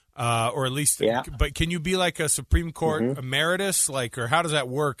 or at least. Yeah. But can you be like a Supreme Court emeritus, or how does that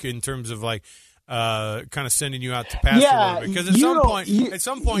work in terms of kind of sending you out to pasture a little bit? Because at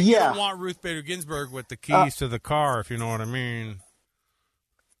some point, you don't want Ruth Bader Ginsburg with the keys to the car, if you know what I mean.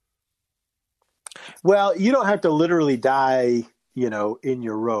 Well, you don't have to literally die, in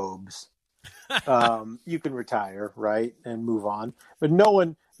your robes. You can retire, right, and move on. But no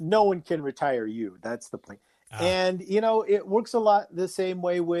one can retire you. That's the point. And, it works a lot the same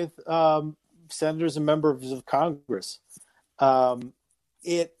way with senators and members of Congress.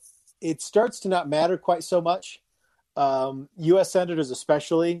 It starts to not matter quite so much. U.S. senators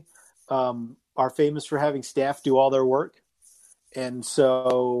especially are famous for having staff do all their work. And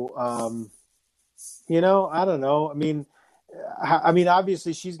so... I don't know. I mean,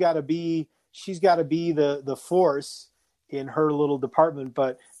 obviously she's got to be the force in her little department,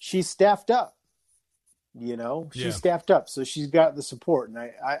 but she's staffed up. She's staffed up, so she's got the support. And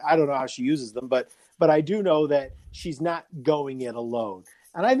I don't know how she uses them, but I do know that she's not going it alone.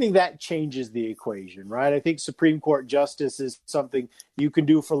 And I think that changes the equation, right? I think Supreme Court justice is something you can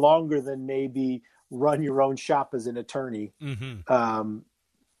do for longer than maybe run your own shop as an attorney,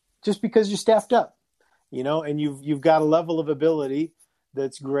 just because you're staffed up. And you've got a level of ability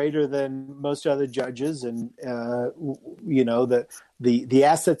that's greater than most other judges, and the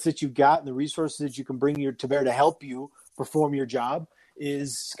assets that you've got and the resources that you can bring to bear to help you perform your job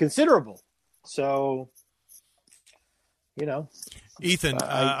is considerable. So, Ethan,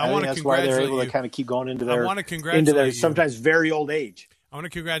 I want think to that's why they're able you. to kind of keep going into their sometimes very old age. I want to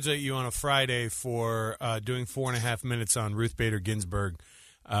congratulate you on a Friday for doing 4.5 minutes on Ruth Bader Ginsburg.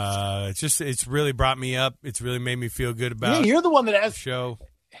 It's really brought me up. It's really made me feel good about. Yeah, you're the one that asked the show.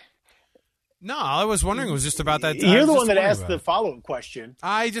 No, I was wondering. It was just about that. You're the one that asked the follow-up question.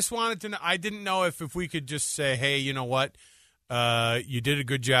 I just wanted to know. I didn't know if we could just say, hey, you know what? You did a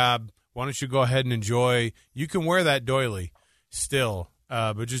good job. Why don't you go ahead and enjoy? You can wear that doily still,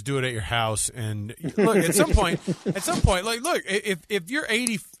 but just do it at your house. And look, at some point, look, if you're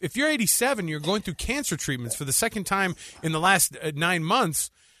 80, if you're 87, you're going through cancer treatments for the second time in the last 9 months.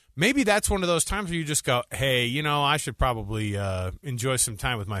 Maybe that's one of those times where you just go, hey, I should probably enjoy some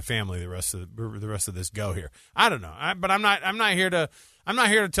time with my family the rest of this go here. I don't know, but I'm not here to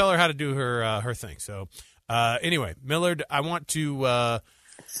tell her how to do her thing. So anyway, Millard, I want to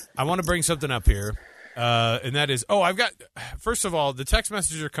bring something up here. And that is, first of all, the text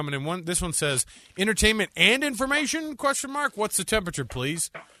messages are coming in. This one says, entertainment and information, ? What's the temperature,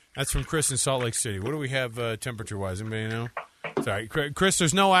 please? That's from Chris in Salt Lake City. What do we have temperature-wise? Anybody know? Sorry, Chris,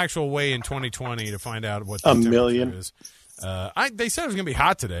 there's no actual way in 2020 to find out what the temperature is. They said it was going to be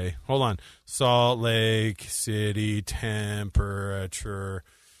hot today. Hold on. Salt Lake City temperature.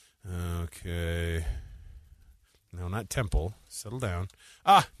 Okay. No, not Temple. Settle down.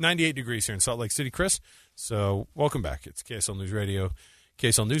 98 degrees here in Salt Lake City, Chris. So welcome back. It's KSL News Radio,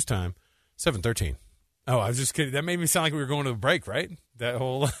 KSL News Time, 7:13. Oh, I was just kidding. That made me sound like we were going to a break, right? That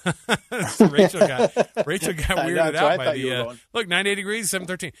whole Rachel got weirded out by the look, 98 degrees,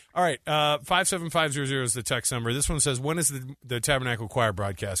 713. All right, 57500 is the text number. This one says, when is the Tabernacle Choir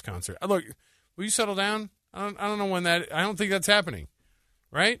broadcast concert? Look, will you settle down? I don't know when that. I don't think that's happening,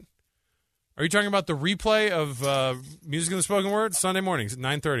 right? Are you talking about the replay of Music in the Spoken Word? Sunday mornings at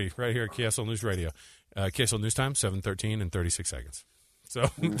 9:30, right here at KSL News Radio. KSL News Time, 7:13 and 36 seconds. So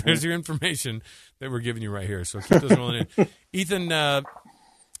there's your information that we're giving you right here. So keep those rolling in. Ethan,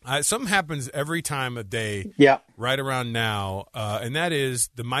 something happens every time of day right around now, and that is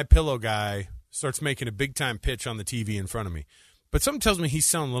the MyPillow guy starts making a big-time pitch on the TV in front of me. But something tells me he's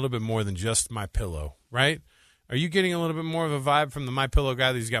selling a little bit more than just MyPillow, right? Are you getting a little bit more of a vibe from the MyPillow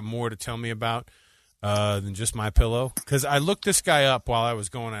guy that he's got more to tell me about than just MyPillow? Because I looked this guy up while I was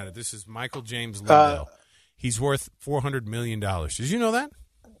going at it. This is Michael James Liddell. He's worth $400 million. Did you know that?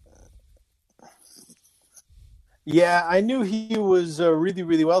 Yeah, I knew he was really,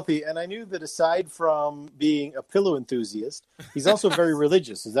 really wealthy, and I knew that aside from being a pillow enthusiast, he's also very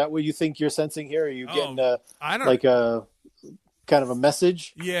religious. Is that what you think you're sensing here? Are you getting a kind of a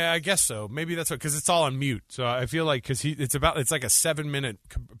message? Yeah, I guess so. Maybe that's what, because it's all on mute. So I feel like it's like a 7-minute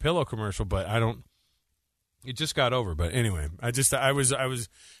pillow commercial, but I don't. It just got over, but anyway, I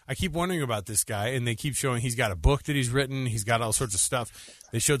keep wondering about this guy, and they keep showing he's got a book that he's written. He's got all sorts of stuff.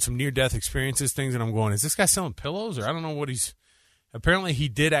 They showed some near-death experiences, things, and I'm going, is this guy selling pillows? Or I don't know what he's – apparently he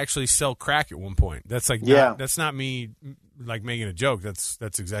did actually sell crack at one point. That's like that's not me like making a joke. That's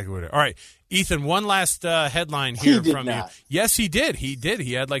exactly what it is. All right, Ethan, one last headline here from you. Yes, he did. He did.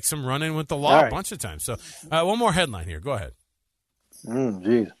 He had like some run-in with the law a bunch of times. So one more headline here. Go ahead.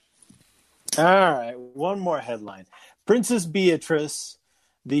 Jeez. All right, one more headline. Princess Beatrice,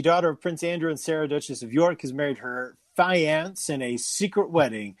 the daughter of Prince Andrew and Sarah, Duchess of York, has married her fiancé in a secret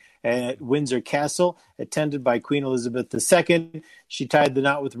wedding at Windsor Castle, attended by Queen Elizabeth II. She tied the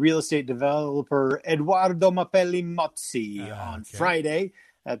knot with real estate developer Edoardo Mapelli Mozzi on Friday.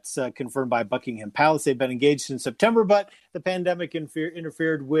 That's confirmed by Buckingham Palace. They've been engaged since September, but the pandemic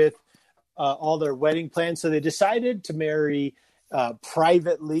interfered with all their wedding plans, so they decided to marry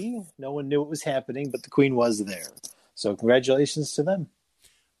privately. No one knew what was happening, but the Queen was there. So congratulations to them.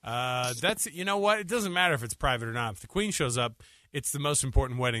 That's, you know what? It doesn't matter if it's private or not. If the Queen shows up, it's the most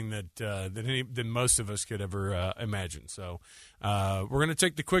important wedding that most of us could ever imagine. So we're going to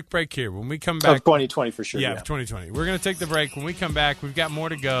take the quick break here. When we come back, 2020 for sure. Yeah, 2020. We're going to take the break. When we come back, we've got more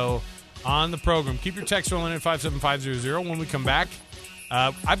to go on the program. Keep your text rolling at 57500. When we come back,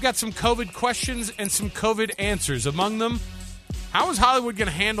 I've got some COVID questions and some COVID answers. Among them, how is Hollywood going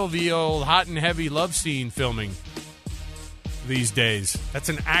to handle the old hot and heavy love scene filming these days? That's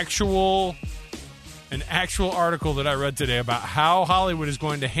an actual article that I read today about how Hollywood is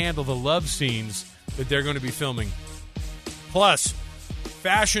going to handle the love scenes that they're going to be filming. Plus,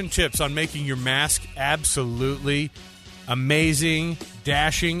 fashion tips on making your mask absolutely amazing,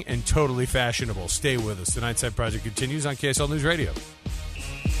 dashing, and totally fashionable. Stay with us. The Nightside Project continues on KSL News Radio.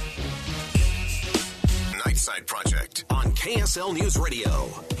 Nightside Project on KSL News Radio.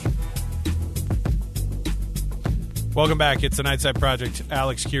 Welcome back. It's the Nightside Project.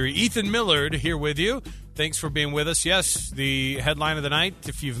 Alex Kirry, Ethan Millard here with you. Thanks for being with us. Yes, the headline of the night,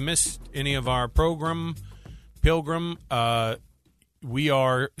 if you've missed any of our program, Pilgrim, we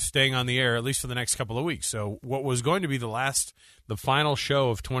are staying on the air at least for the next couple of weeks. So what was going to be the final show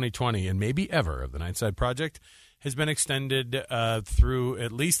of 2020 and maybe ever of the Nightside Project has been extended through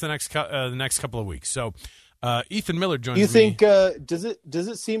at least the next couple of weeks. So Ethan Miller joins me. You think does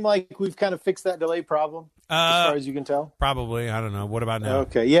it seem like we've kind of fixed that delay problem as far as you can tell? Probably. I don't know. What about now?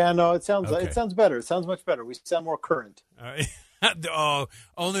 Okay. Yeah. No. It sounds better. It sounds much better. We sound more current.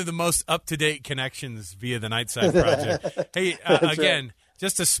 Only the most up to date connections via the Nightside Project. Hey, again,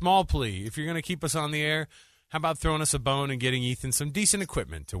 just a small plea. If you're going to keep us on the air, how about throwing us a bone and getting Ethan some decent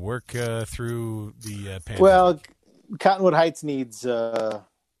equipment to work through the pandemic? Well, Cottonwood Heights needs better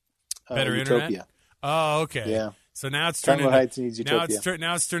Utopia. internet. Oh, okay. Yeah. So now it's turned into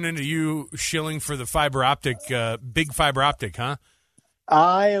now it's turned into you shilling for the fiber optic, big fiber optic, huh?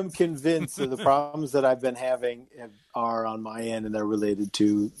 I am convinced that the problems that I've been having are on my end, and they're related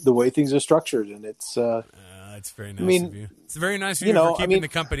to the way things are structured. And it's very nice of you. It's very nice of you for keeping the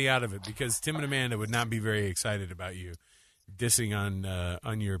company out of it, because Tim and Amanda would not be very excited about you dissing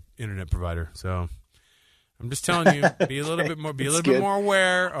on your internet provider. So I'm just telling you, be a little bit more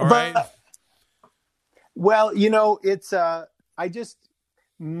aware. All right. Well, it's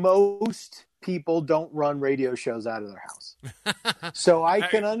most people don't run radio shows out of their house. So I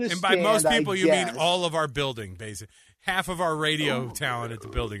can understand. And by most people, you mean all of our building, basically. half of our radio talent at the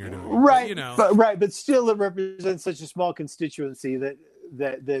building are doing. Right, But, but still, it represents such a small constituency that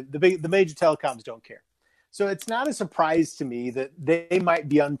the major telecoms don't care. So it's not a surprise to me that they might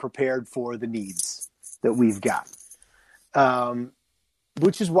be unprepared for the needs that we've got.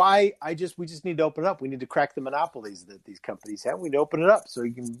 Which is why we just need to open it up. We need to crack the monopolies that these companies have. We need to open it up so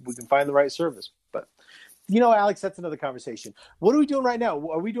we can find the right service. But Alex, that's another conversation. What are we doing right now?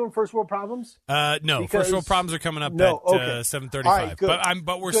 Are we doing first world problems? No, first world problems are coming up at 7:35. Right, good.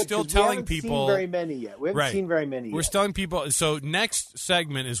 But we're still telling people. We haven't seen very many yet. We haven't seen very many yet. We're telling people. So next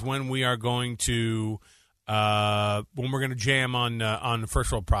segment is when we are going to. When we're going to jam on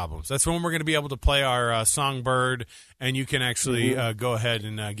first world problems. That's when we're going to be able to play our Songbird, and you can actually go ahead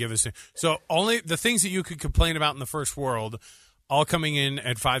and give us. So only the things that you could complain about in the first world, all coming in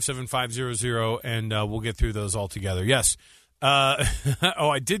at 57500, and we'll get through those all together. Yes.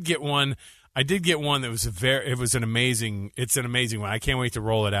 I did get one. That was an amazing one. I can't wait to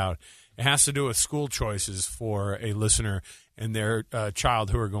roll it out. It has to do with school choices for a listener and their child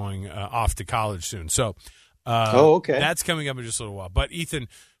who are going off to college soon. So, okay, that's coming up in just a little while. But Ethan,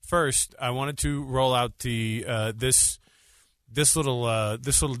 first, I wanted to roll out the this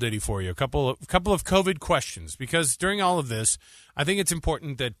little ditty for you. A couple of COVID questions, because during all of this, I think it's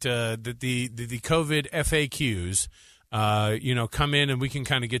important that the COVID FAQs, come in and we can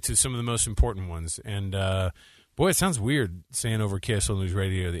kind of get to some of the most important ones. And boy, it sounds weird saying over KSL News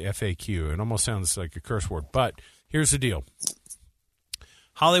Radio the FAQ. It almost sounds like a curse word. But here's the deal.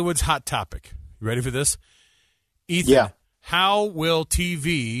 Hollywood's hot topic. You ready for this? Ethan, yeah. How will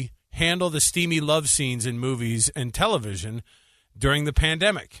TV handle the steamy love scenes in movies and television during the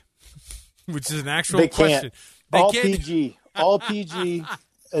pandemic? Which is an actual question. All PG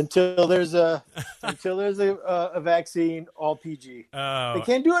until there's a vaccine. All PG. They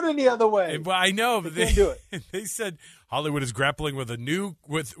can't do it any other way. Well, I know, but they can't do it. They said Hollywood is grappling with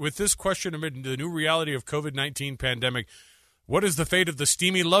with this question amid the new reality of COVID-19 pandemic. What is the fate of the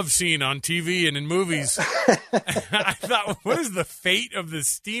steamy love scene on TV and in movies? I thought, what is the fate of the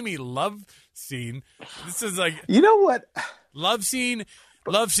steamy love scene? This is like, you know what? Love scenes,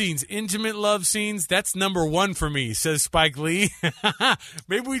 intimate love scenes. That's number one for me, says Spike Lee.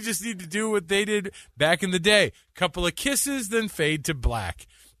 Maybe we just need to do what they did back in the day. Couple of kisses, then fade to black.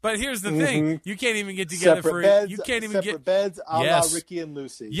 But here's the thing: you can't even get together separate beds, a la Ricky and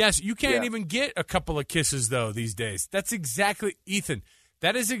Lucy. Yes, you can't even get a couple of kisses though these days. That's exactly, Ethan.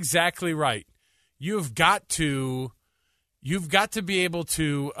 That is exactly right. You've got to be able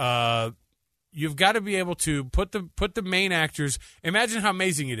to put the main actors. Imagine how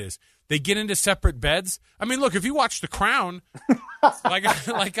amazing it is. They get into separate beds. I mean, look, if you watch The Crown,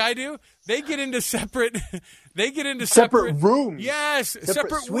 like I do, they get into separate rooms. Yes,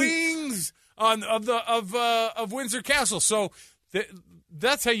 separate wings of Windsor Castle. So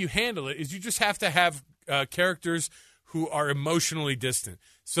that's how you handle it. Is you just have to have characters who are emotionally distant,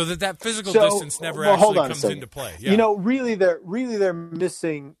 so that physical distance never actually comes into play. Yeah. Really, they're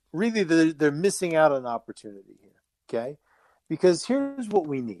missing out on an opportunity here. Okay, because here's what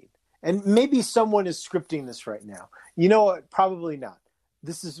we need. And maybe someone is scripting this right now. You know what? Probably not.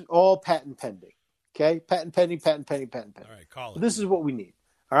 This is all patent pending. Okay? Patent pending. All right, call it. This is what we need.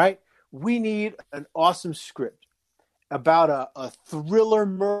 All right? We need an awesome script about a thriller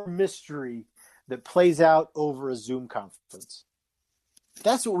mystery that plays out over a Zoom conference.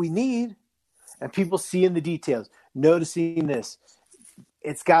 That's what we need. And people seeing the details, noticing this.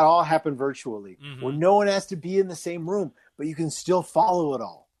 It's got to all happen virtually, where no one has to be in the same room, but you can still follow it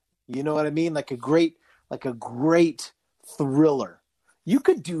all. You know what I mean? Like a great thriller. You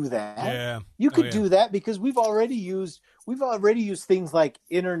could do that. Yeah. You could do that because we've already used things like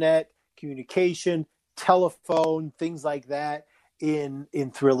internet communication, telephone, things like that in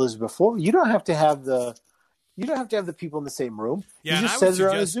thrillers before. You don't have to have the people in the same room. Yeah, you just said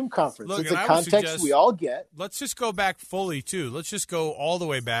they're on a Zoom conference. Look, it's a context we all get. Let's just go back fully too. Let's just go all the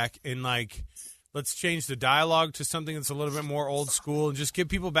way back and let's change the dialogue to something that's a little bit more old school and just get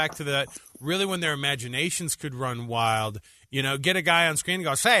people back to that really when their imaginations could run wild. Get a guy on screen and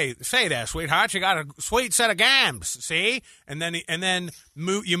go, say that, sweetheart. You got a sweet set of gams, see? And then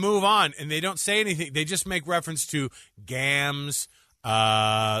you move on, and they don't say anything. They just make reference to gams.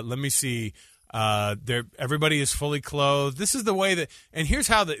 Let me see. Everybody is fully clothed. This is the way that, and here's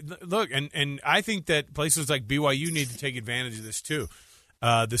how look. And I think that places like BYU need to take advantage of this too.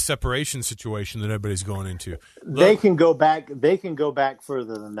 The separation situation that everybody's going into. Look, they can go back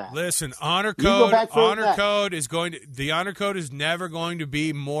further than that. Listen, honor code is never going to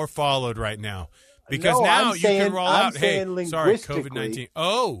be more followed right now because now you can roll out. Hey, sorry, COVID-19.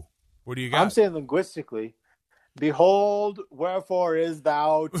 Oh, what do you got? I'm saying linguistically, Behold, wherefore is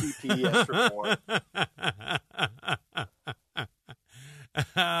thou TPS report?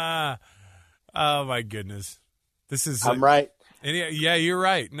 Oh my goodness. I'm right. Yeah, you're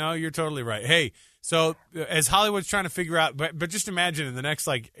right. No, you're totally right. Hey, so as Hollywood's trying to figure out, but just imagine in the next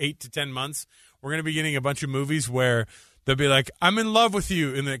like 8 to 10 months, we're going to be getting a bunch of movies where they'll be like, I'm in love with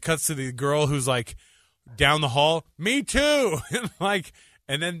you. And then it cuts to the girl who's like down the hall. Me too.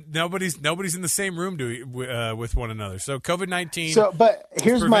 And then nobody's in the same room with one another. So COVID-19. So, but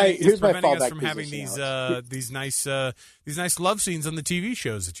here's my fallback us from position, having these nice love scenes on the TV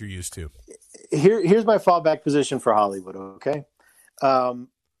shows that you're used to. Here's my fallback position for Hollywood. Okay, I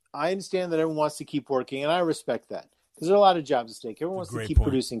understand that everyone wants to keep working, and I respect that because there are a lot of jobs at stake. Everyone wants to keep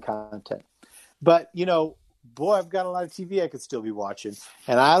producing content, but boy, I've got a lot of TV I could still be watching,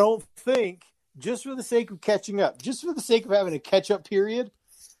 and I don't think just for the sake of catching up, just for the sake of having a catch-up period.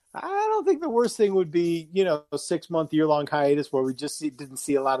 I don't think the worst thing would be, a 6-month, year-long hiatus where we just didn't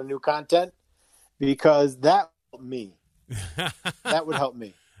see a lot of new content, because that would help me. That would help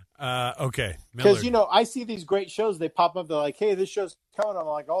me. Okay. Because, I see these great shows. They pop up. They're like, hey, this show's coming. I'm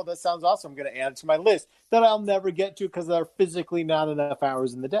like, oh, that sounds awesome. I'm going to add it to my list that I'll never get to because there are physically not enough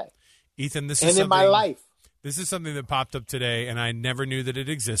hours in the day. Ethan, in my life. This is something that popped up today, and I never knew that it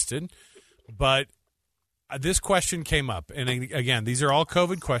existed. But this question came up, and again, these are all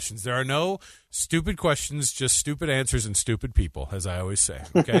COVID questions. There are no stupid questions, just stupid answers and stupid people, as I always say.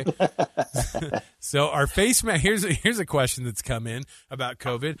 Okay. So our face mask. Here's a question that's come in about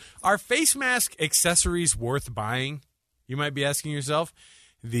COVID. Are face mask accessories worth buying? You might be asking yourself.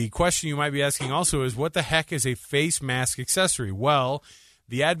 The question you might be asking also is, what the heck is a face mask accessory? Well,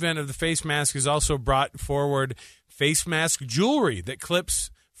 the advent of the face mask has also brought forward face mask jewelry that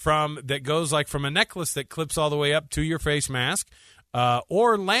goes like from a necklace that clips all the way up to your face mask,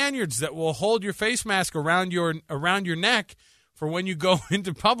 or lanyards that will hold your face mask around your neck for when you go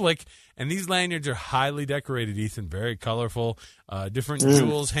into public. And these lanyards are highly decorated, Ethan, very colorful, different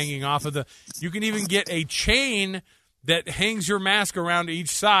jewels hanging off of you can even get a chain that hangs your mask around each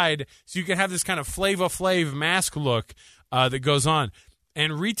side, so you can have this kind of Flava Flav mask look that goes on.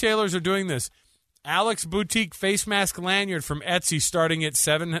 And retailers are doing this. Alex Boutique face mask lanyard from Etsy starting at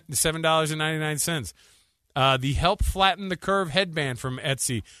 $7.99. The Help Flatten the Curve headband from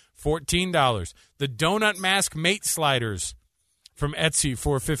Etsy, $14. The Donut Mask Mate Sliders from Etsy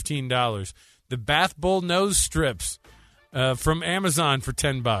for $15. The Bath Bowl Nose Strips from Amazon for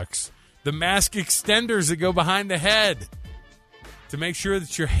 $10. The mask extenders that go behind the head to make sure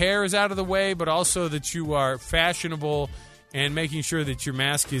that your hair is out of the way, but also that you are fashionable and making sure that your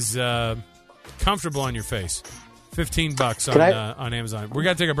mask is comfortable on your face. $15 on Amazon. We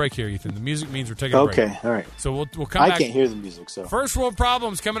got to take a break here, Ethan. The music means we're taking a break. Okay, all right. So we'll come back. I can't hear the music. So First World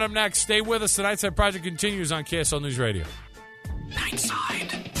Problems coming up next. Stay with us. The Nightside Project continues on KSL News Radio.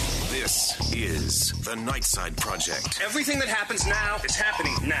 Nightside. This is the Nightside Project. Everything that happens now is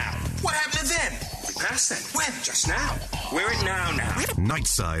happening now. What happened then? We passed that. When? Just now. We're it now.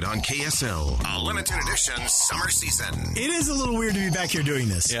 Nightside on KSL. A limited edition summer season. It is a little weird to be back here doing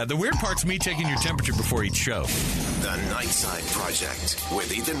this. Yeah, the weird part's me taking your temperature before each show. The Nightside Project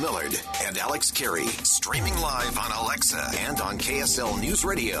with Ethan Millard and Alex Carey. Streaming live on Alexa and on KSL News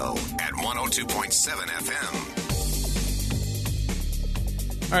Radio at 102.7 FM.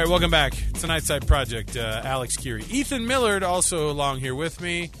 All right, welcome back. It's the Nightside Project. Alex Carey. Ethan Millard also along here with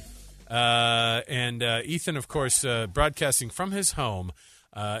me. And Ethan, of course, broadcasting from his home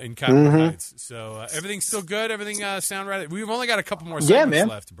in Cottonwood Heights. So everything's still good? Everything sound right? We've only got a couple more segments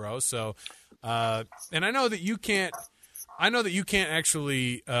left, bro. So, and I know that you can't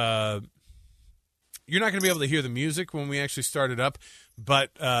actually you're not going to be able to hear the music when we actually start it up. But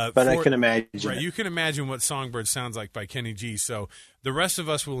I can imagine. Right, you can imagine what Songbird sounds like by Kenny G. So the rest of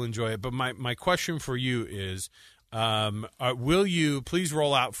us will enjoy it. But my question for you is, will you please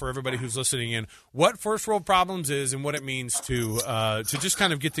roll out for everybody who's listening in what First World Problems is and what it means to just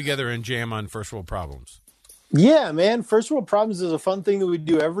kind of get together and jam on First World Problems? Yeah, man. First World Problems is a fun thing that we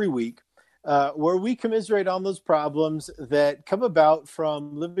do every week. Where we commiserate on those problems that come about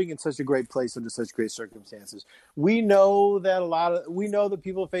from living in such a great place under such great circumstances. We know that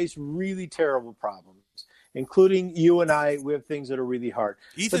people face really terrible problems, including you and I. We have things that are really hard.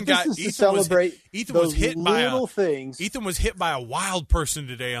 Ethan was hit by a wild person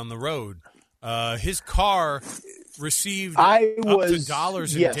today on the road. His car received up to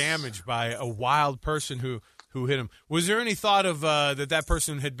dollars in damage by a wild person who hit him. Was there any thought of that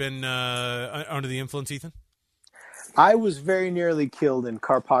person had been under the influence, Ethan? I was very nearly killed in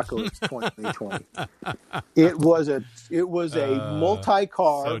Carpocalypse 2020. It was a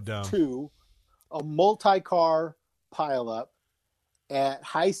multi-car so a multi-car pileup at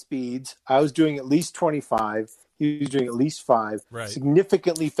high speeds. I was doing at least 25. He was doing at least 5. Right.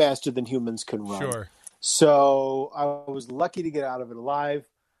 Significantly faster than humans can run. Sure. So I was lucky to get out of it alive.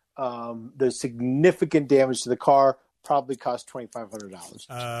 There's significant damage to the car. Probably cost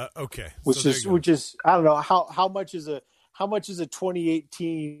 $2,500. Okay. Which is I don't know how much is a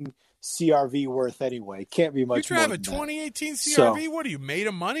 2018 CRV worth anyway? Can't be much. You more drive a than 2018 that. CRV? What are you made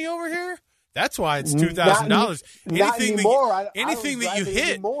of money over here? That's why it's $2,000.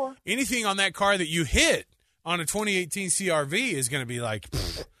 Anything on that car that you hit on a 2018 CRV is going to be like.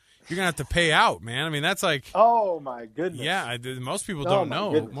 You're gonna have to pay out, man. I mean, that's like, oh my goodness. Yeah, most people don't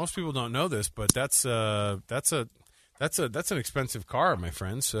know. Goodness. Most people don't know this, but that's an expensive car, my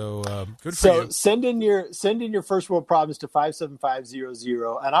friend. So good for you. So send in your first world problems to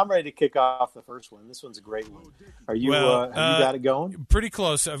 57500, and I'm ready to kick off the first one. This one's a great one. Are you? Have you got it going? Pretty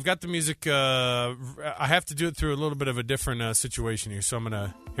close. I've got the music. I have to do it through a little bit of a different situation here. So I'm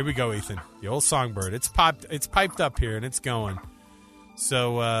gonna. Here we go, Ethan. The old Songbird. It's piped up here, and it's going.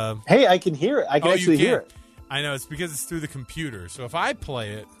 So hey, I can hear it. I can actually hear it. I know, it's because it's through the computer. So if I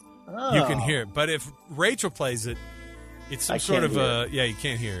play it, you can hear it. But if Rachel plays it, it's some sort of you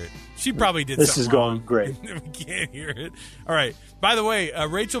can't hear it. She probably did. This something going great. We can't hear it. All right. By the way,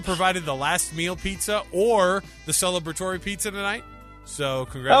 Rachel provided the last meal pizza or the celebratory pizza tonight. So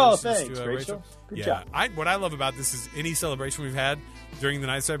congratulations to Rachel. Good job. What I love about this is any celebration we've had during the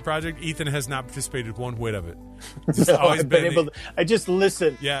Nightside Project, Ethan has not participated one whit of it. I just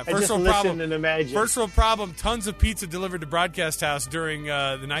listen. Yeah, I just listen and imagine. First world problem, tons of pizza delivered to Broadcast House during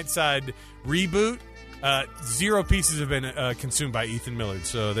the Nightside reboot. 0 pieces have been consumed by Ethan Millard,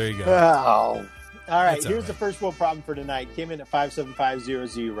 so there you go. Oh. All right, here's the first world problem for tonight. Came in at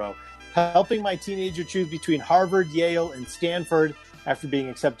 57500. Helping my teenager choose between Harvard, Yale, and Stanford after being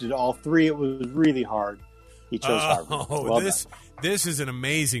accepted to all 3. It was really hard. He chose Harvard. This is an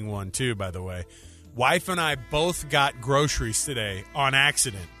amazing one, too, by the way. Wife and I both got groceries today on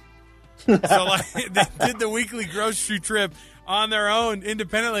accident. So they did the weekly grocery trip on their own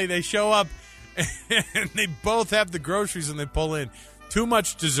independently. They show up, and they both have the groceries, and they pull in. Too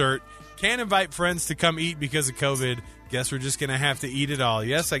much dessert. Can't invite friends to come eat because of COVID. Guess we're just going to have to eat it all.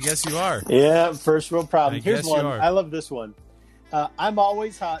 Yes, I guess you are. Yeah, first world problem. Here's one. I love this one. I'm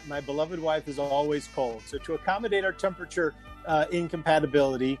always hot. My beloved wife is always cold. So to accommodate our temperature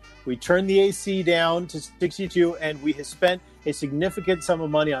incompatibility, we turned the AC down to 62, and we have spent a significant sum of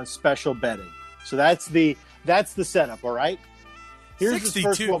money on special bedding. So that's the setup. All right. Here's the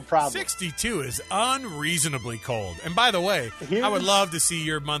first world problem. 62 is unreasonably cold. And by the way, I would love to see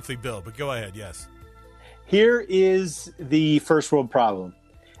your monthly bill, but go ahead. Yes. Here is the first world problem.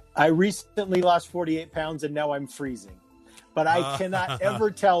 I recently lost 48 pounds, and now I'm freezing. But I cannot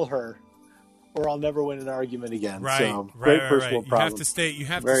ever tell her, or I'll never win an argument again. Right, so, right. World problem. You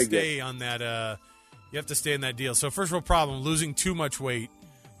have to stay on that. You have to stay in that deal. So first world problem: losing too much weight,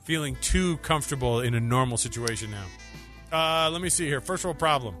 feeling too comfortable in a normal situation now. Let me see here. First world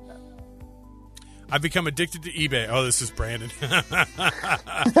problem: I've become addicted to eBay. Oh, this is Brandon.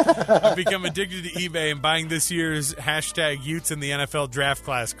 I've become addicted to eBay and buying this year's hashtag Utes in the NFL draft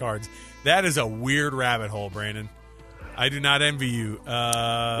class cards. That is a weird rabbit hole, Brandon. I do not envy you.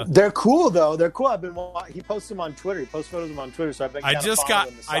 They're cool though. They're cool. He posts them on Twitter. He posts photos of them on Twitter. So I've been. I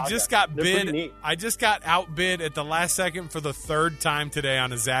just got outbid at the last second for the 3rd time today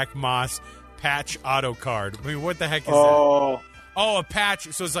on a Zach Moss patch auto card. I mean, what the heck is that? Oh, a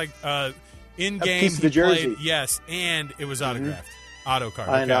patch. So it's like in-game. A piece of the jersey. Played, yes, and it was autographed. Auto card.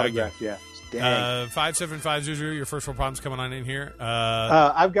 And autographed. Yeah. 57500. Your first world problem's coming on in here.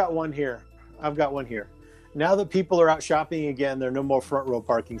 I've got one here. Now that people are out shopping again, there are no more front row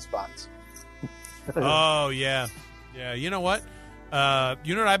parking spots. Oh, yeah. Yeah, you know what?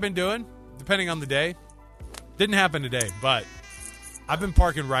 You know what I've been doing? Depending on the day. Didn't happen today, but I've been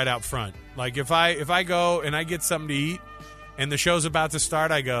parking right out front. Like, if I go and I get something to eat and the show's about to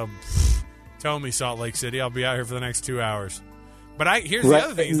start, I go, tow me, Salt Lake City. I'll be out here for the next 2 hours. But here's the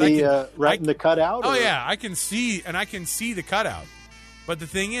other thing. Is in the cutout? Oh, yeah. I can see the cutout. But the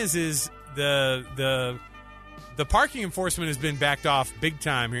thing is the parking enforcement has been backed off big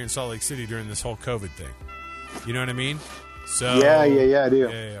time here in Salt Lake City during this whole COVID thing. You know what I mean? So yeah, I do.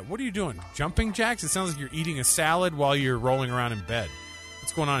 Yeah. What are you doing? Jumping jacks? It sounds like you're eating a salad while you're rolling around in bed.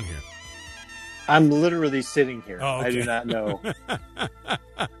 What's going on here? I'm literally sitting here. Oh, okay. I do not know.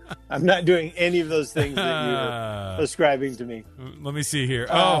 I'm not doing any of those things that you're ascribing to me. Let me see here.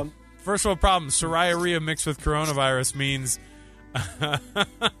 First world problem. Psoriasis mixed with coronavirus means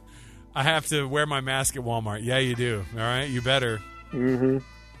I have to wear my mask at Walmart. Yeah, you do. All right, you better. Mm-hmm.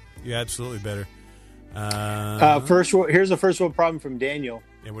 You absolutely better. Here's the first world problem from Daniel.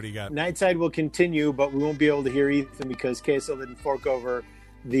 Yeah, what do you got? Nightside will continue, but we won't be able to hear Ethan because KSL didn't fork over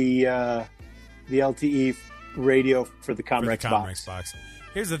the LTE radio for the Comrex box.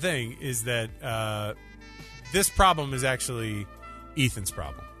 Here's the thing: is that this problem is actually Ethan's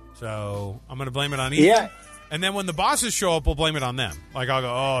problem. So I'm going to blame it on Ethan. Yeah. And then when the bosses show up, we'll blame it on them. Like I'll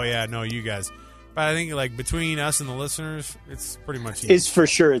go, oh yeah, no, you guys. But I think like between us and the listeners, it's pretty much Ethan. It's for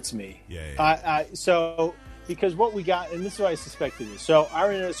sure it's me. Yeah. So because what we got, and this is what I suspected is, so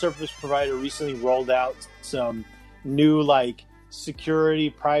our internet service provider recently rolled out some new like security,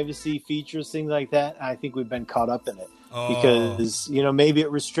 privacy features, things like that. I think we've been caught up in it because maybe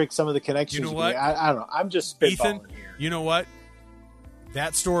it restricts some of the connections. You know what? I don't know. I'm just spitballing Ethan, here. You know what?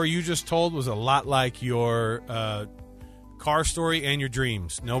 That story you just told was a lot like your car story and your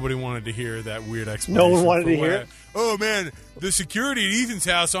dreams. Nobody wanted to hear that weird explanation. No one wanted to hear it? Oh, man, the security at Ethan's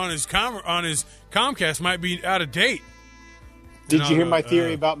house on his Comcast might be out of date. Did you hear my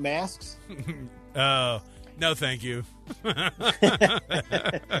theory about masks? No, thank you. No,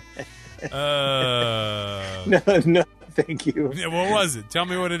 thank you. Yeah, what was it? Tell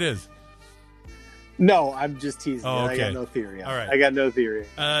me what it is. No, I'm just teasing. Oh, okay. I got no theory. All right. I got no theory.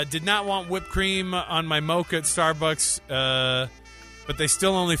 Did not want whipped cream on my mocha at Starbucks, but they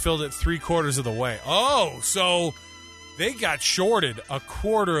still only filled it 3/4 of the way. Oh, so they got shorted a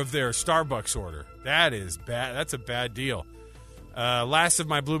quarter of their Starbucks order. That is bad. That's a bad deal. Last of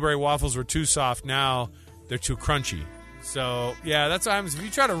my blueberry waffles were too soft. Now they're too crunchy. So, yeah, that's what happens. If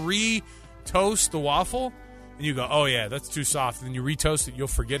you try to re-toast the waffle and you go, oh, yeah, that's too soft, and then you re-toast it, you'll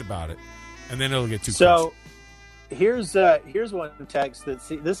forget about it. And then it'll get too crunchy. Here's one text that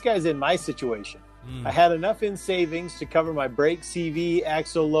this guy's in my situation. I had enough in savings to cover my brake, CV,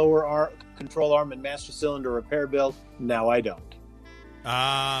 axle, lower control arm, and master cylinder repair bill. Now I don't.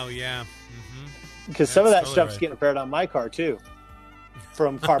 Oh, yeah. Because some of that stuff's getting repaired on my car, too.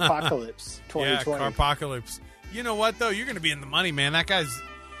 From Carpocalypse 2020. Yeah, Carpocalypse. You know what, though? You're going to be in the money, man. That guy's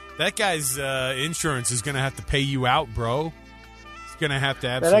insurance is going to have to pay you out, bro. Going to have to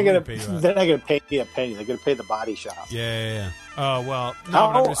absolutely pay you out. They're not going to pay me a penny. They're going to pay the body shop. Yeah. Oh, well, no,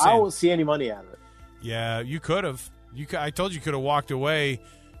 I'm just saying. I won't see any money out of it. Yeah, you could have. I told you could have walked away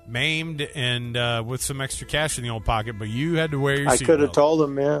maimed and with some extra cash in the old pocket, but you had to wear your seatbelt. I could have told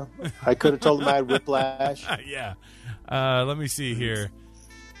him, yeah. I could have told him I had whiplash. Yeah. Let me see here.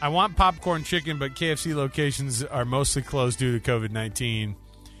 I want popcorn chicken, but KFC locations are mostly closed due to COVID-19. And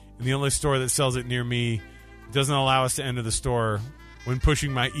the only store that sells it near me doesn't allow us to enter the store when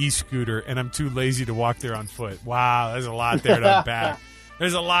pushing my e-scooter, and I'm too lazy to walk there on foot. Wow, there's a lot there to unpack. There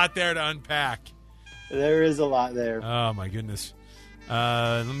is a lot there. Oh, my goodness.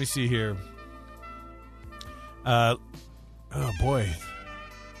 Let me see here. Oh, boy.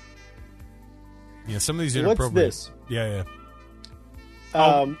 Yeah, some of these are inappropriate. What's this? Yeah.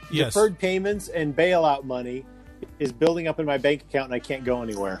 Yes. Deferred payments and bailout money is building up in my bank account, and I can't go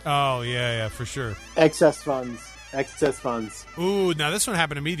anywhere. Oh, yeah, for sure. Excess funds. Ooh, now this one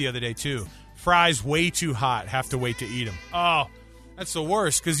happened to me the other day, too. Fries way too hot. Have to wait to eat them. Oh, that's the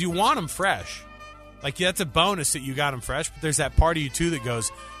worst because you want them fresh. Like, that's a bonus that you got them fresh, but there's that part of you, too, that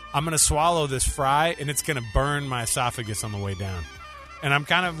goes, I'm going to swallow this fry, and it's going to burn my esophagus on the way down. And I'm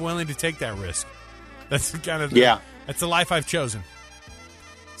kind of willing to take that risk. That's kind of that's the life I've chosen.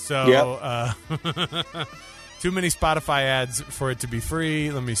 So, too many Spotify ads for it to be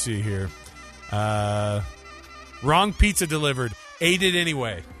free. Let me see here. Wrong pizza delivered. Ate it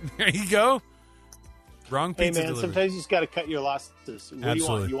anyway. There you go. Wrong pizza delivered. Sometimes you just got to cut your losses. What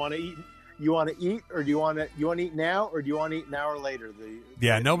Absolutely. do you want? You want to eat, or do you want to eat now, or do you want to eat an hour later?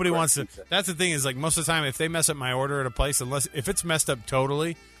 Nobody wants to. That's the thing is, like, most of the time, if they mess up my order at a place, if it's messed up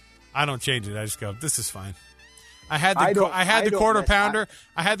totally, I don't change it. I just go, this is fine. I had the quarter pounder.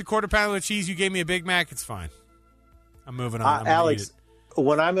 I had the quarter pounder with cheese. You gave me a Big Mac. It's fine. I'm moving on. Alex,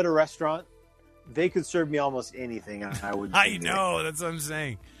 when I'm at a restaurant, they could serve me almost anything. I would. I know. That's what I'm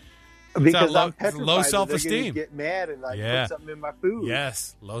saying. Because I'm petrified low self-esteem. Get mad and put something in my food.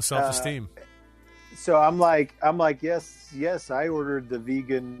 Yes, low self-esteem. So I'm like, yes, I ordered the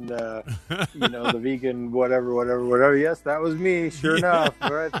vegan, the vegan whatever. Yes, that was me. Sure enough.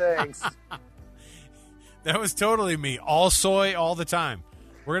 All right, thanks. That was totally me. All soy, all the time.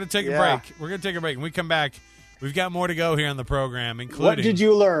 We're gonna take a break. When we come back, we've got more to go here on the program, including what did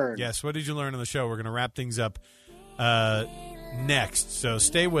you learn? Yes, what did you learn on the show? We're gonna wrap things up next. So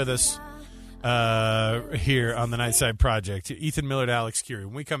stay with us here on the Nightside Project. Ethan Millard, Alex Curie.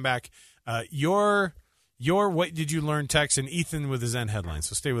 When we come back, your what did you learn text and Ethan with his end headlines.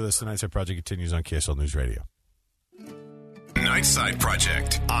 So stay with us. The Nightside Project continues on KSL News Radio. Nightside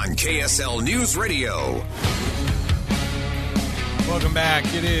Project on KSL News Radio. Welcome back.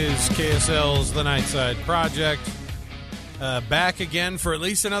 It is KSL's The Nightside Project. Back again for at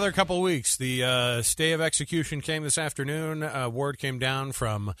least another couple of weeks. The stay of execution came this afternoon. Word came down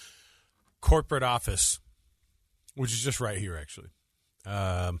from corporate office, which is just right here, actually.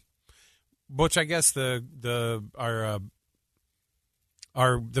 Which I guess the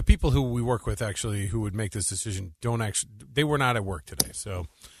people who we work with, actually, who would make this decision, they were not at work today. So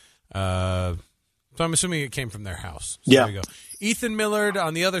I'm assuming it came from their house. So yeah. There you go. Ethan Millard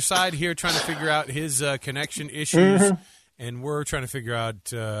on the other side here trying to figure out his connection issues. Mm-hmm. And we're trying to figure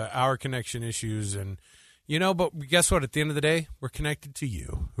out our connection issues. And, but guess what? At the end of the day, we're connected to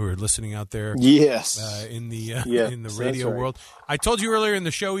you who are listening out there. Yes. In the radio world. I told you earlier in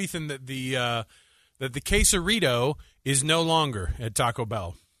the show, Ethan, that the quesarito is no longer at Taco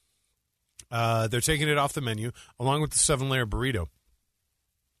Bell. They're taking it off the menu, along with the 7-layer burrito.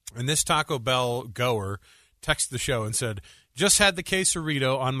 And this Taco Bell goer texted the show and said, just had the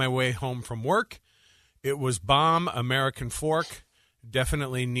quesarito on my way home from work. It was bomb. American Fork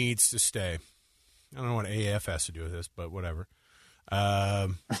definitely needs to stay. I don't know what AF has to do with this, but whatever.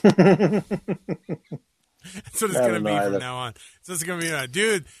 That's what it's going to be from now on. So it's going to be,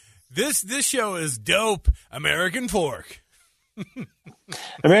 dude, this show is dope. American Fork.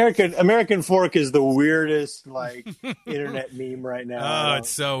 American Fork is the weirdest internet meme right now. Oh, it's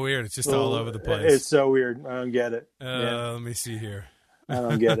so weird. It's just all over the place. It's so weird. I don't get it. Let me see here. I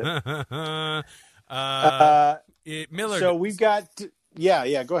don't get it. Millard. So we've got go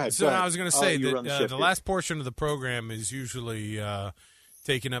ahead. So I was going to say that the last portion of the program is usually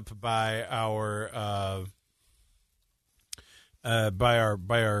taken up by our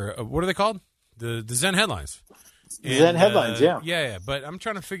what are they called? The Zen headlines. And, Zen headlines, yeah. Yeah. But I'm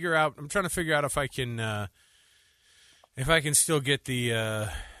trying to figure out if I can still get the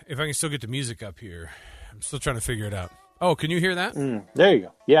music up here. I'm still trying to figure it out. Oh, can you hear that? There you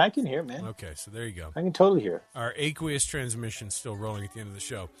go. Yeah, I can hear it, man. Okay, so there you go. I can totally hear it. Our aqueous transmission still rolling at the end of the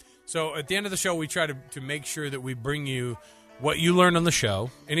show. So at the end of the show, we try to make sure that we bring you what you learned on the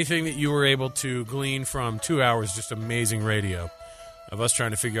show, anything that you were able to glean from 2 hours, just amazing radio, of us trying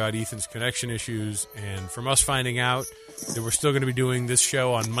to figure out Ethan's connection issues, and from us finding out that we're still going to be doing this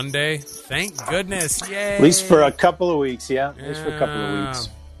show on Monday. Thank goodness. Yay! At least for a couple of weeks, yeah. At least for a couple of weeks.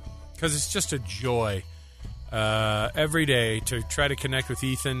 Because it's just a joy. Every day to try to connect with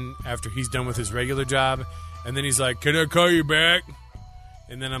Ethan after he's done with his regular job, and then he's like, "Can I call you back?"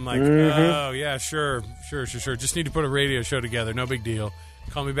 And then I'm like, "Oh yeah, sure. Just need to put a radio show together. No big deal.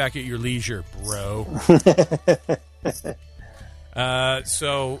 Call me back at your leisure, bro."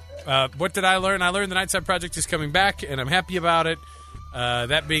 So what did I learn? I learned the Nightside Project is coming back, and I'm happy about it.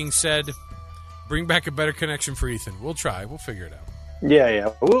 That being said, bring back a better connection for Ethan. We'll try. We'll figure it out.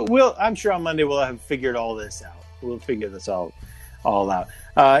 Yeah. We'll. I'm sure on Monday we'll have figured all this out. We'll figure this all out.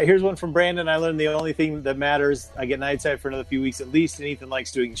 Here's one from Brandon. I learned the only thing that matters. I get Nightside for another few weeks at least, and Ethan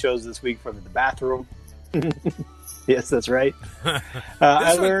likes doing shows this week from the bathroom. Yes, that's right.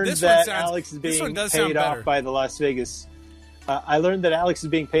 I learned that Alex is being paid off by the Las Vegas. I learned that Alex is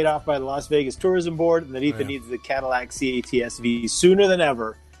being paid off by the Las Vegas Tourism Board, and that Ethan needs the Cadillac CATS-V sooner than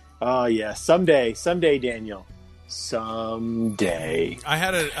ever. Oh yeah, someday, Daniel. Someday. I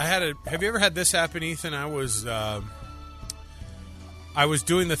had a. Have you ever had this happen, Ethan? I was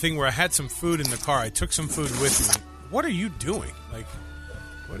doing the thing where I had some food in the car. I took some food with me. What are you doing?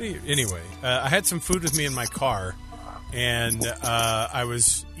 Anyway, I had some food with me in my car, and I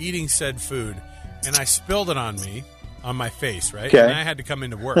was eating said food, and I spilled it on my face, right? Okay. And I had to come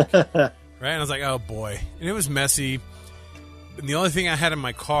into work, right? And I was like, oh boy, and it was messy. And the only thing I had in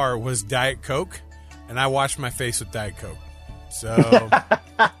my car was Diet Coke. And I washed my face with Diet Coke. So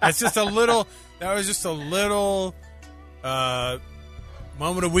that's just a little. That was just a little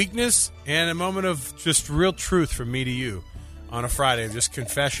moment of weakness and a moment of just real truth from me to you on a Friday. Just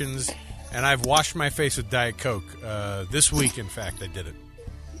confessions. And I've washed my face with Diet Coke this week. In fact, I did it.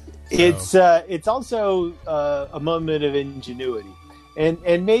 So. It's also a moment of ingenuity,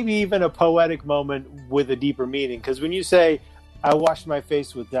 and maybe even a poetic moment with a deeper meaning. Because when you say, "I washed my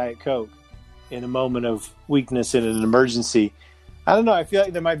face with Diet Coke," in a moment of weakness in an emergency, I don't know. I feel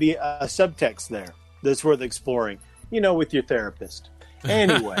like there might be a subtext there that's worth exploring, with your therapist.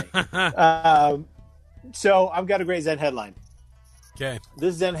 Anyway, so I've got a great Zen headline. Okay.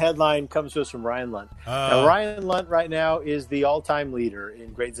 This Zen headline comes to us from Ryan Lunt. Now, Ryan Lunt right now is the all-time leader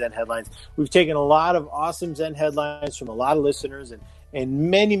in great Zen headlines. We've taken a lot of awesome Zen headlines from a lot of listeners,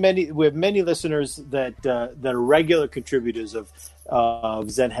 and we have many listeners that are regular contributors of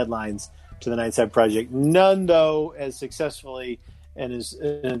Zen Headlines to the Nightside Project. None, though, as successfully and as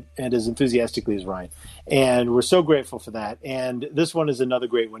enthusiastically as Ryan. And we're so grateful for that. And this one is another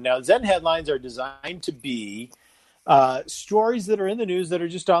great one. Now, Zen Headlines are designed to be stories that are in the news that are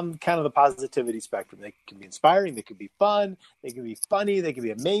just on kind of the positivity spectrum. They can be inspiring, they can be fun, they can be funny, they can be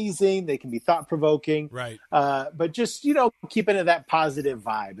amazing, they can be thought-provoking. Right. But just, keeping it that positive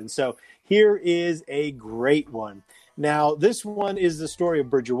vibe. And so here is a great one. Now, this one is the story of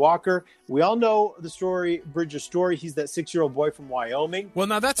Bridger Walker. We all know the story, Bridger's story. He's that 6-year-old boy from Wyoming. Well,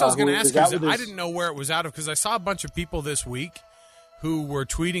 now that's what I was going to ask, because I didn't know where it was out of, because I saw a bunch of people this week who were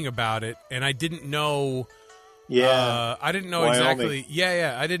tweeting about it, and I didn't know... Yeah, I didn't know Wyoming. exactly.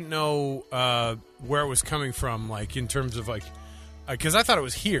 Yeah, I didn't know where it was coming from, like in terms of like, because I thought it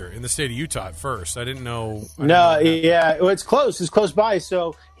was here in the state of Utah at first. I didn't know. Well, it's close. It's close by.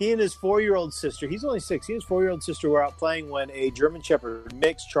 So he and his 4-year-old sister, he's only 6. He and his 4-year-old sister were out playing when a German Shepherd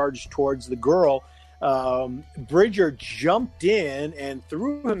mix charged towards the girl. Bridger jumped in and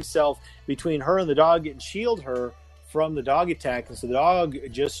threw himself between her and the dog and shielded her from the dog attack. And so the dog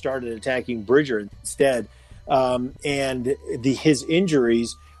just started attacking Bridger instead. And his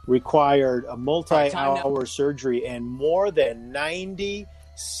injuries required a multi-hour surgery and more than 90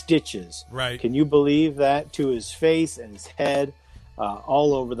 stitches. Right. Can you believe that? To his face and his head,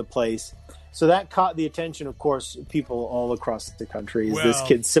 all over the place. So that caught the attention, of course, people all across the country. This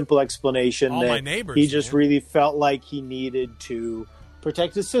kid's simple explanation that he just really felt like he needed to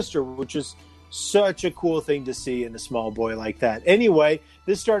protect his sister, which is such a cool thing to see in a small boy like that. Anyway,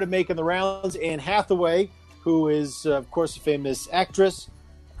 this started making the rounds, and Hathaway, who is, of course, a famous actress.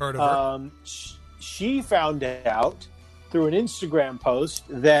 Heard of her. She found out through an Instagram post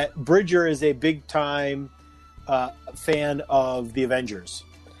that Bridger is a big-time fan of the Avengers.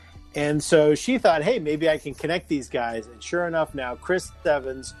 And so she thought, hey, maybe I can connect these guys. And sure enough, now Chris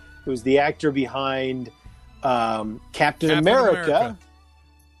Evans, who's the actor behind Captain America.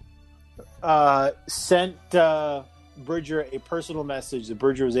 Sent Bridger a personal message that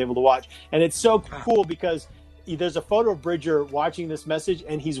Bridger was able to watch. And it's so cool because there's a photo of Bridger watching this message,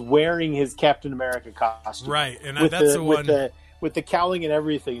 and he's wearing his Captain America costume. Right, and that's the one with the cowling and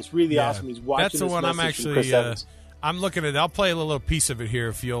everything. It's really awesome. He's watching. That's the this one I'm actually. I'm looking at. I'll play a little piece of it here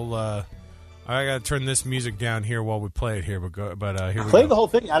if you'll. I got to turn this music down here while we play it here. But here we play go. The whole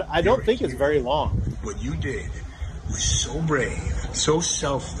thing. I don't think it's very long. What you did was so brave, so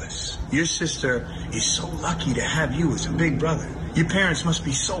selfless. Your sister is so lucky to have you as a big brother. Your parents must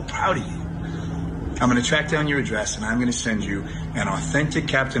be so proud of you. I'm going to track down your address, and I'm going to send you an authentic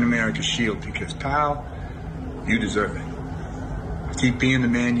Captain America shield because, pal, you deserve it. Keep being the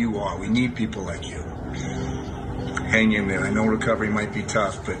man you are. We need people like you. Hang in there. I know recovery might be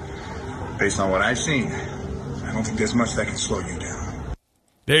tough, but based on what I've seen, I don't think there's much that can slow you down.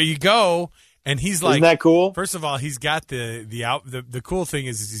 There you go. And he's like, isn't that cool? First of all, he's got the cool thing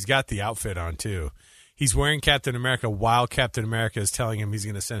is he's got the outfit on too. He's wearing Captain America while Captain America is telling him he's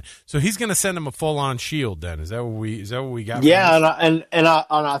going to send. So he's going to send him a full-on shield. Then is that what we got? Yeah, and an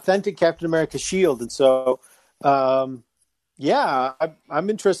authentic Captain America shield. And so, I'm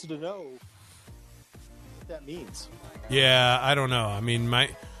interested to know what that means. Yeah, I don't know. I mean,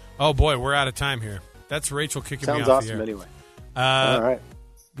 oh boy, we're out of time here. That's Rachel kicking me off awesome the air. Anyway. All right.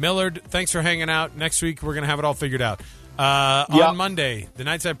 Millard, thanks for hanging out. Next week, we're going to have it all figured out. On Monday, the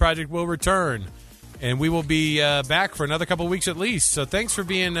Nightside Project will return, and we will be back for another couple of weeks at least. So thanks for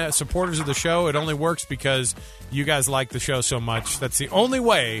being supporters of the show. It only works because you guys like the show so much. That's the only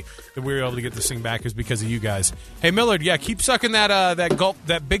way that we were able to get this thing back is because of you guys. Hey, Millard, keep sucking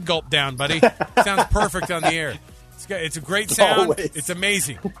that big gulp down, buddy. Sounds perfect on the air. It's a great sound. Always. It's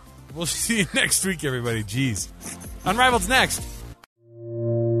amazing. We'll see you next week, everybody. Jeez. Unrivaled's next.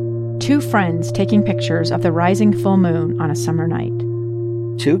 Two friends taking pictures of the rising full moon on a summer night.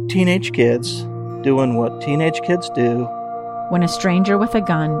 Two teenage kids doing what teenage kids do. When a stranger with a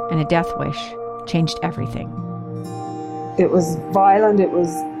gun and a death wish changed everything. It was violent, it was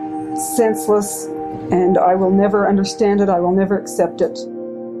senseless, and I will never understand it, I will never accept it.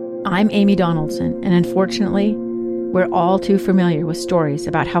 I'm Amy Donaldson, and unfortunately, we're all too familiar with stories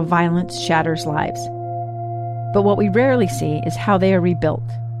about how violence shatters lives. But what we rarely see is how they are rebuilt.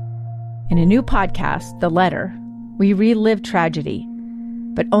 In a new podcast, The Letter, we relive tragedy,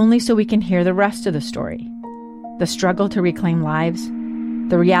 but only so we can hear the rest of the story. The struggle to reclaim lives,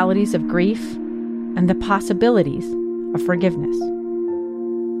 the realities of grief, and the possibilities of forgiveness.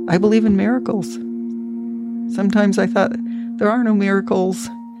 I believe in miracles. Sometimes I thought, there are no miracles.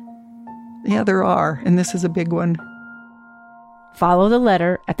 Yeah, there are, and this is a big one. Follow The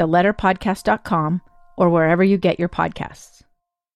Letter at theletterpodcast.com or wherever you get your podcasts.